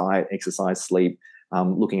 diet, exercise, sleep.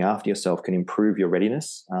 Looking after yourself can improve your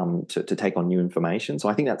readiness to take on new information. So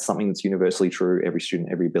I think that's something that's universally true, every student,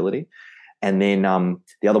 every ability. And then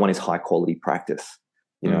the other one is high quality practice.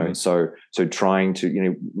 So trying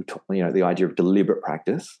to the idea of deliberate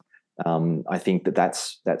practice. I think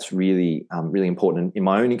that's really really important. In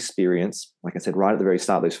my own experience, like I said, right at the very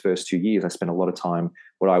start, those first 2 years, I spent a lot of time,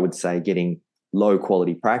 what I would say, getting low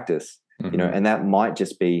quality practice. And that might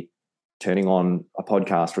just be turning on a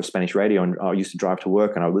podcast or a Spanish radio, and I used to drive to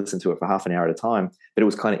work and I would listen to it for half an hour at a time, but it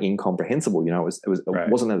was kind of incomprehensible.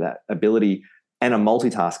 It wasn't that ability, and I'm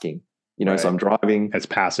multitasking, so I'm driving. It's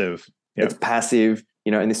passive. Yep. It's passive,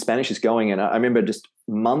 and the Spanish is going. And I remember just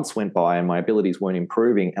months went by and my abilities weren't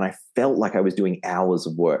improving. And I felt like I was doing hours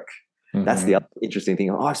of work. That's the other interesting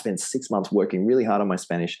thing. I've spent 6 months working really hard on my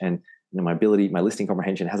Spanish, and my ability, my listening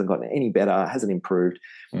comprehension hasn't gotten any better, hasn't improved.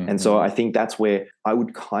 And so I think that's where I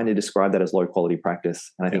would kind of describe that as low quality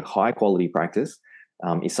practice. And I think high quality practice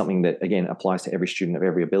is something that, again, applies to every student of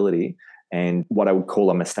every ability. And what I would call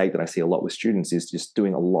a mistake that I see a lot with students is just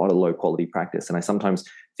doing a lot of low quality practice. And I sometimes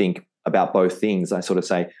think about both things. I sort of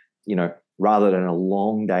say, rather than a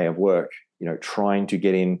long day of work, trying to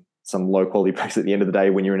get in some low quality practice at the end of the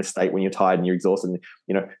day when you're in a state, when you're tired and you're exhausted,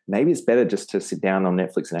 maybe it's better just to sit down on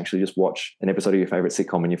Netflix and actually just watch an episode of your favorite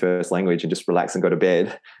sitcom in your first language and just relax and go to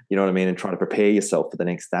bed, you know what I mean? And try to prepare yourself for the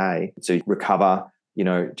next day. So you recover,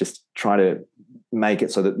 just try to make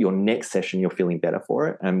it so that your next session, you're feeling better for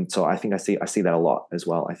it. And so I think I see that a lot as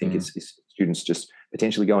well. I think it's students just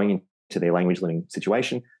potentially going into their language learning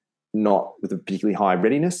situation, not with a particularly high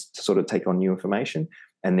readiness to sort of take on new information.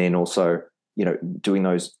 And then also, doing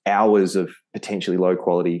those hours of potentially low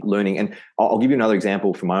quality learning. And I'll give you another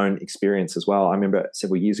example from my own experience as well. I remember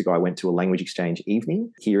several years ago, I went to a language exchange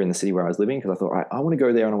evening here in the city where I was living because I thought, right, I want to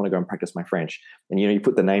go there and I want to go and practice my French. And, you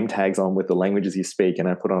put the name tags on with the languages you speak. And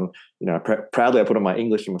I put on, proudly I put on my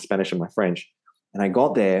English and my Spanish and my French. And I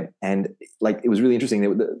got there and it was really interesting.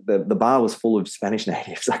 The bar was full of Spanish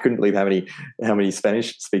natives. I couldn't believe how many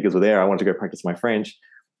Spanish speakers were there. I wanted to go practice my French.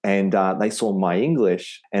 And they saw my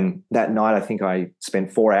English. And that night, I think I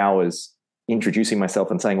spent 4 hours introducing myself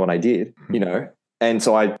and saying what I did, And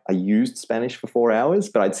so I used Spanish for 4 hours,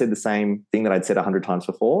 but I'd said the same thing that I'd said 100 times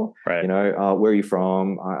before. Right. Where are you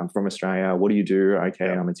from? I'm from Australia. What do you do? Okay,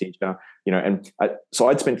 I'm a teacher. So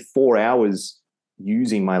I'd spent 4 hours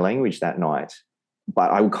using my language that night, but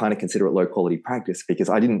I would kind of consider it low quality practice because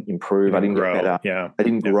I didn't improve. I didn't get better. I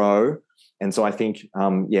didn't grow. And so I think,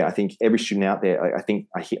 I think every student out there,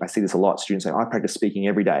 I see this a lot. Students say, I practice speaking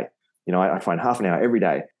every day. I find half an hour every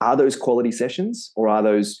day. Are those quality sessions, or are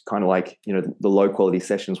those kind of like, the low quality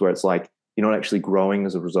sessions where it's like you're not actually growing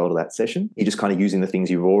as a result of that session? You're just kind of using the things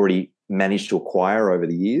you've already managed to acquire over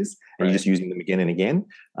the years, and you're just using them again and again.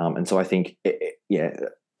 And so I think,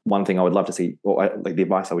 one thing I would love to see, or the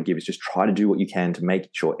advice I would give is just try to do what you can to make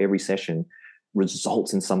sure every session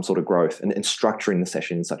results in some sort of growth, and structuring the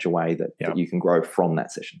session in such a way that you can grow from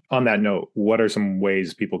that session. On that note, what are some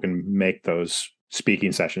ways people can make those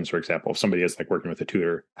speaking sessions, for example, if somebody is like working with a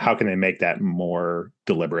tutor, how can they make that more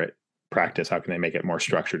deliberate practice? How can they make it more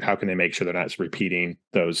structured? How can they make sure they're not just repeating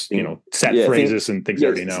those, set phrases and things they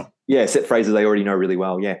already know? Yeah, set phrases they already know really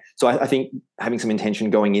well. Yeah. So I think having some intention,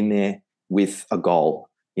 going in there with a goal,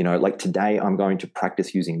 like today I'm going to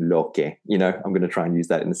practice using lo que, I'm going to try and use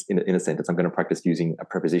that in a sentence. I'm going to practice using a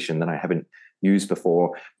preposition that I haven't used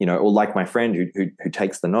before, or like my friend who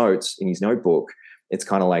takes the notes in his notebook. It's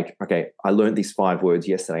kind of like, okay, I learned these 5 words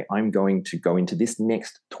yesterday. I'm going to go into this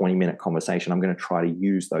next 20-minute conversation. I'm going to try to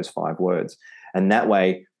use those 5 words. And that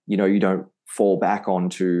way, you don't fall back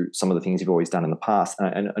onto some of the things you've always done in the past.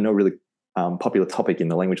 And I know a really popular topic in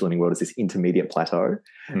the language learning world is this intermediate plateau.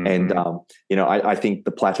 Mm-hmm. And, I think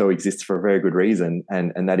the plateau exists for a very good reason.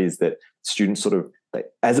 And that is that students sort of,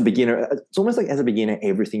 as a beginner, it's almost like as a beginner,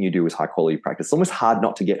 everything you do is high quality practice. It's almost hard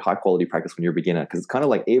not to get high quality practice when you're a beginner, because it's kind of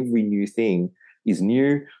like every new thing is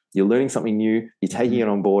new. You're learning something new, you're taking it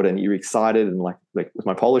on board, and you're excited. And like with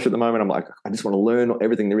my Polish at the moment, I'm like, I just want to learn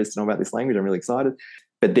everything there is to know about this language. I'm really excited.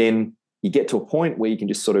 But then you get to a point where you can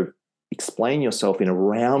just sort of explain yourself in a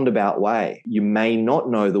roundabout way. You may not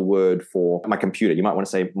know the word for my computer. You might want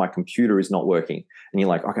to say, my computer is not working. And you're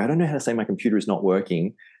like, okay, I don't know how to say my computer is not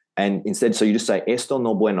working. And instead, so you just say, esto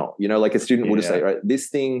no bueno. Like a student will just say, right, this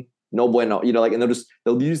thing, no bueno. And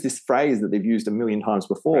they'll use this phrase that they've used a million times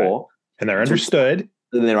before. Right. And they're understood.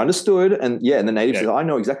 And they're understood. And the native says, I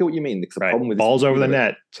know exactly what you mean. There's a problem with this. Balls over the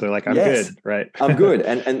net. So they're like, I'm good. Right. I'm good.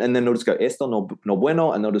 And then they'll just go, esto no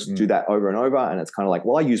bueno. And they'll just do that over and over. And it's kind of like,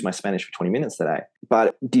 well, I used my Spanish for 20 minutes today.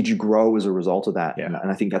 But did you grow as a result of that? Yeah.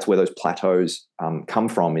 And I think that's where those plateaus come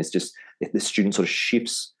from, is just if the student sort of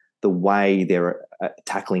shifts the way they're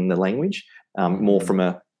tackling the language more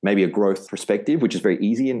from maybe a growth perspective, which is very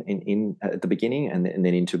easy in at the beginning, and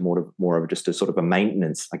then into more of just a sort of a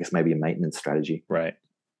maintenance, I guess maybe a maintenance strategy. Right.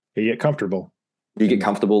 You get comfortable. You get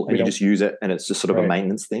comfortable and you just use it, and it's just sort of a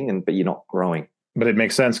maintenance thing, but you're not growing. But it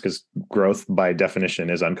makes sense, because growth by definition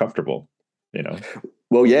is uncomfortable,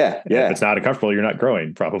 Well, yeah. If it's not uncomfortable, you're not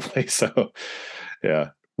growing probably. So yeah.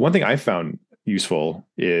 One thing I found useful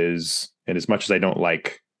is, and as much as I don't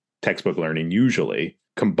like textbook learning usually,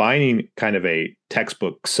 combining kind of a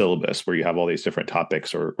textbook syllabus where you have all these different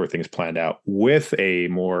topics or things planned out with a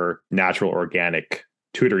more natural, organic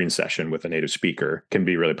tutoring session with a native speaker can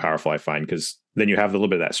be really powerful, I find, because then you have a little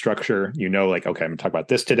bit of that structure. Like, okay, I'm going to talk about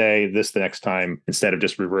this today, this the next time, instead of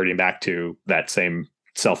just reverting back to that same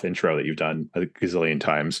self-intro that you've done a gazillion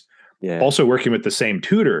times. Yeah. Also working with the same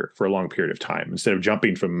tutor for a long period of time, instead of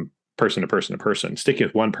jumping from person to person to person, sticking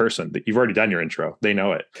with one person that you've already done your intro. They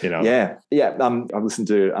know it, Yeah. I've listened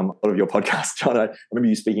to a lot of your podcasts, John. I remember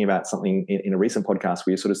you speaking about something in a recent podcast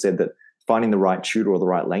where you sort of said that finding the right tutor or the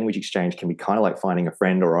right language exchange can be kind of like finding a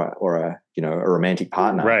friend or a romantic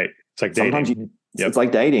partner. Right. It's like dating. Sometimes it's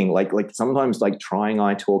like dating. Like sometimes like trying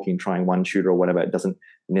iTalking, trying one tutor or whatever, it doesn't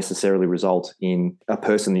necessarily result in a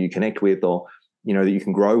person that you connect with or that you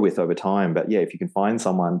can grow with over time. But yeah, if you can find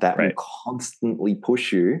someone that will constantly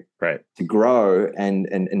push you to grow and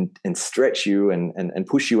stretch you and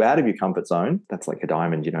push you out of your comfort zone, that's like a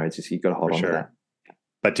diamond, it's just, you've got to hold on to that.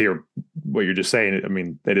 But to what you're just saying, I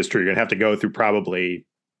mean, that is true. You're going to have to go through probably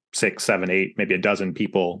 6, 7, 8, maybe a dozen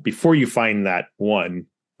people before you find that one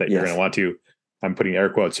that you're going to want to, I'm putting air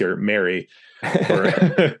quotes here, marry, or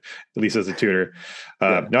at least as a tutor.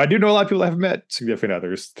 Now, I do know a lot of people that have met significant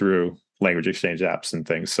others through language exchange apps and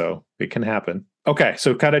things, so it can happen. Okay,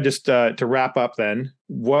 so kind of just to wrap up then,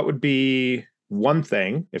 what would be one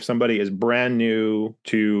thing, if somebody is brand new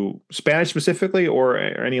to Spanish specifically or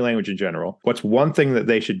any language in general, what's one thing that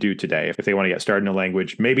they should do today if they want to get started in a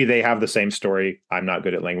language? Maybe they have the same story. I'm not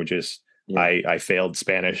good at languages. Yeah. I failed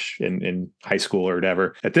Spanish in high school or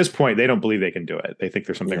whatever. At this point, they don't believe they can do it. They think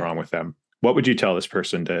there's something wrong with them. What would you tell this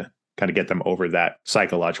person to kind of get them over that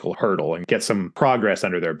psychological hurdle and get some progress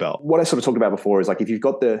under their belt? What I sort of talked about before is like, if you've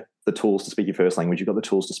got the tools to speak your first language, you've got the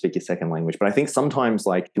tools to speak your second language. But I think sometimes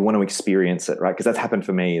like you want to experience it, right? Because that's happened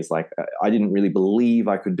for me, is like, I didn't really believe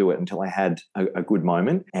I could do it until I had a good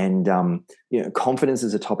moment. And, confidence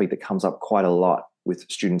is a topic that comes up quite a lot with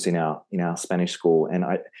students in our Spanish school. And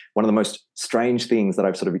one of the most strange things that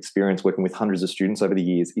I've sort of experienced working with hundreds of students over the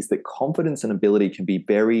years is that confidence and ability can be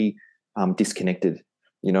very disconnected.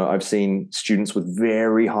 I've seen students with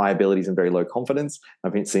very high abilities and very low confidence.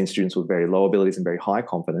 I've seen students with very low abilities and very high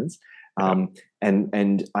confidence.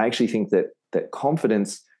 And I actually think that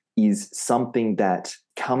confidence is something that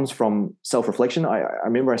comes from self-reflection. I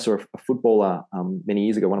remember I saw a footballer many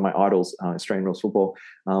years ago, one of my idols, Australian rules football.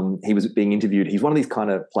 He was being interviewed. He's one of these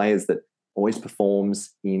kind of players that always performs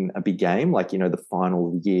in a big game, like, the final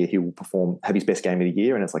of the year, he will have his best game of the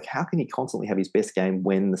year. And it's like, how can he constantly have his best game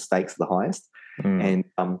when the stakes are the highest? And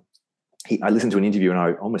I listened to an interview and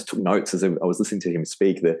I almost took notes as I was listening to him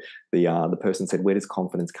speak. The person said, where does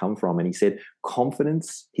confidence come from? And he said,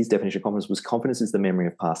 confidence, his definition of confidence was, confidence is the memory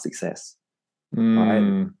of past success.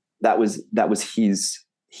 Right? That was his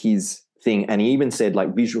thing. And he even said,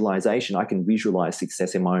 like, visualization, I can visualize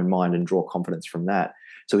success in my own mind and draw confidence from that.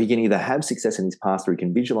 So he can either have success in his past or he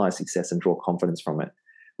can visualize success and draw confidence from it,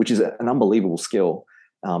 which is an unbelievable skill.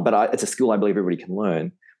 But it's a skill I believe everybody can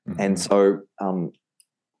learn. And so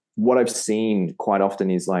what I've seen quite often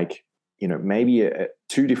is, like, maybe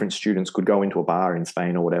two different students could go into a bar in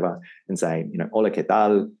Spain or whatever and say, hola, ¿qué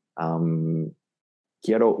tal?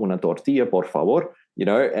 Quiero una tortilla, por favor.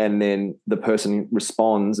 And then the person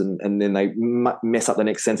responds and then they mess up the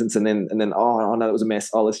next sentence and then, oh no, that was a mess.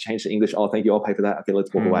 Oh, let's change to English. Oh, thank you. I'll pay for that. Okay,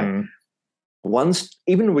 let's walk away.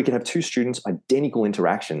 Even we could have two students, identical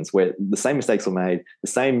interactions where the same mistakes were made, the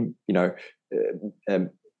same,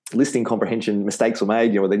 listening comprehension mistakes were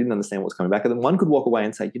made, they didn't understand what's coming back. And then one could walk away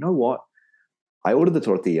and say, you know what? I ordered the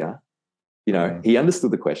tortilla. He understood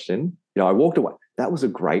the question. I walked away. That was a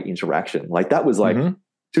great interaction. Like, that was like,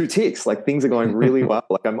 2 ticks, like, things are going really well.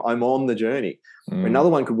 Like, I'm on the journey. Another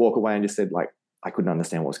one could walk away and just said, like, I couldn't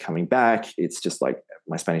understand what was coming back. It's just like,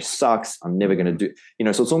 my Spanish sucks. I'm never going to do,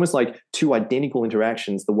 so it's almost like two identical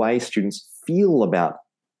interactions. The way students feel about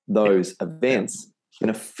those events can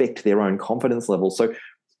affect their own confidence level. So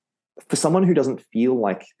for someone who doesn't feel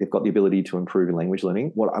like they've got the ability to improve in language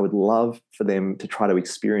learning, what I would love for them to try to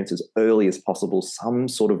experience as early as possible, some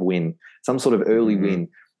sort of win, some sort of early win.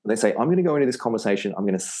 They say, I'm going to go into this conversation. I'm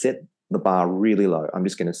going to set the bar really low. I'm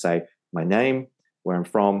just going to say my name, where I'm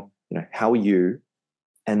from, how are you?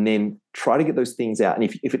 And then try to get those things out.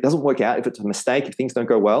 And if it doesn't work out, if it's a mistake, if things don't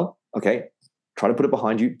go well, okay, try to put it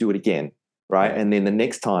behind you, do it again, right? And then the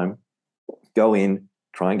next time, go in,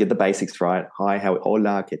 try and get the basics right. Hi,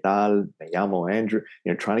 hola, ¿qué tal? Me llamo Andrew.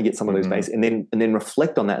 Trying to get some of those basics, and then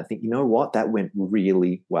reflect on that and think, you know what, that went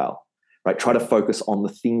really well. Right? Try to focus on the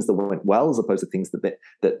things that went well as opposed to things that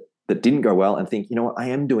didn't go well, and think, you know what, I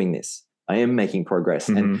am doing this. I am making progress.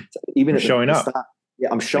 And so even at showing up. Start,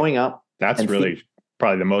 I'm showing up. That's really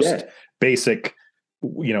probably the most basic,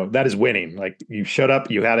 that is winning. Like, you showed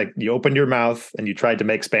up, you opened your mouth and you tried to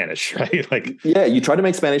make Spanish, right? Like, you tried to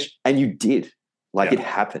make Spanish and you did. Like, it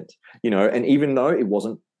happened, and even though it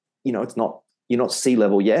wasn't, it's not, you're not sea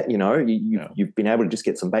level yet, you've been able to just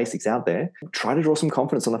get some basics out there. Try to draw some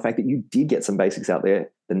confidence on the fact that you did get some basics out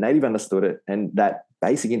there. The native understood it, and that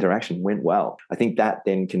basic interaction went well. I think that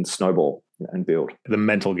then can snowball and build. The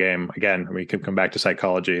mental game, again, we can come back to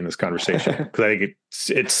psychology in this conversation, because I think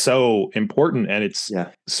it's so important, and it's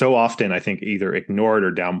so often, I think, either ignored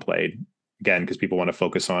or downplayed, again, because people want to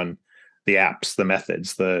focus on the apps, the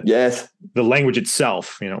methods, the language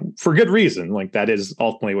itself, for good reason. Like, that is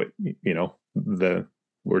ultimately what,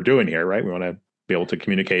 we're doing here, right? We want to be able to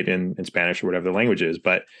communicate in Spanish or whatever the language is,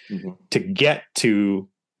 but to get to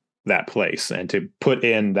that place and to put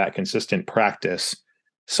in that consistent practice,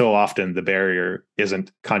 so often the barrier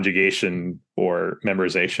isn't conjugation or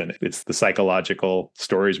memorization. It's the psychological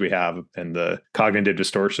stories we have and the cognitive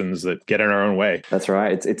distortions that get in our own way. That's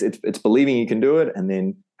right. It's believing you can do it, and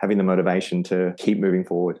then having the motivation to keep moving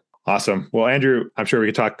forward. Awesome. Well, Andrew, I'm sure we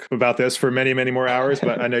could talk about this for many, many more hours,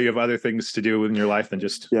 but I know you have other things to do in your life than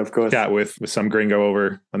just of course. Chat with some gringo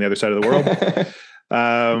over on the other side of the world.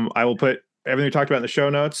 I will put everything we talked about in the show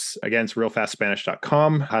notes. Again, it's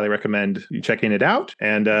realfastspanish.com. Highly recommend you checking it out.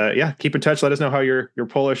 And keep in touch. Let us know how your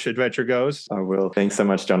Polish adventure goes. I will. Thanks so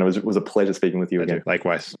much, John. It was a pleasure speaking with you again.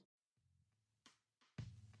 Likewise.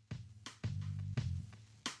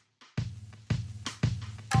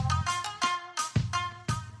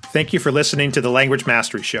 Thank you for listening to the Language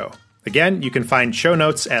Mastery Show. Again, you can find show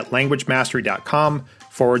notes at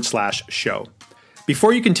languagemastery.com/show.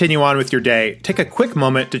 Before you continue on with your day, take a quick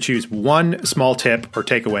moment to choose one small tip or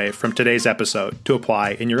takeaway from today's episode to apply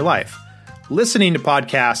in your life. Listening to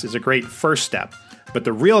podcasts is a great first step, but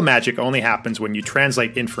the real magic only happens when you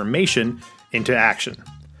translate information into action.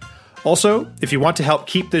 Also, if you want to help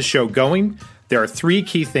keep this show going, there are 3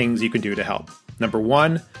 key things you can do to help. Number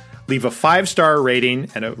 1, leave a 5-star rating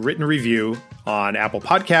and a written review on Apple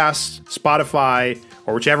Podcasts, Spotify,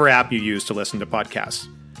 or whichever app you use to listen to podcasts.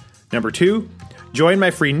 Number 2, join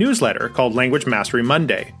my free newsletter called Language Mastery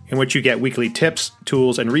Monday, in which you get weekly tips,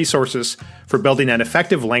 tools, and resources for building an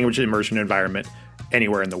effective language immersion environment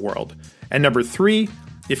anywhere in the world. And number 3,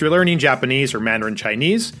 If you're learning Japanese or Mandarin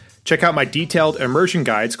Chinese, check out my detailed immersion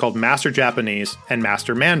guides called Master Japanese and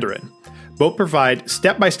Master Mandarin. Both provide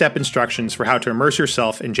step-by-step instructions for how to immerse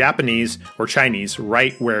yourself in Japanese or Chinese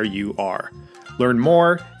right where you are. Learn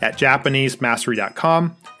more at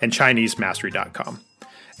JapaneseMastery.com and ChineseMastery.com.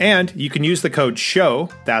 And you can use the code SHOW,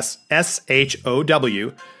 that's SHOW,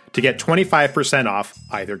 to get 25% off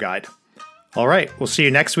either guide. All right, we'll see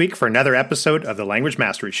you next week for another episode of the Language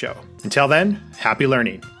Mastery Show. Until then, happy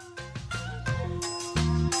learning.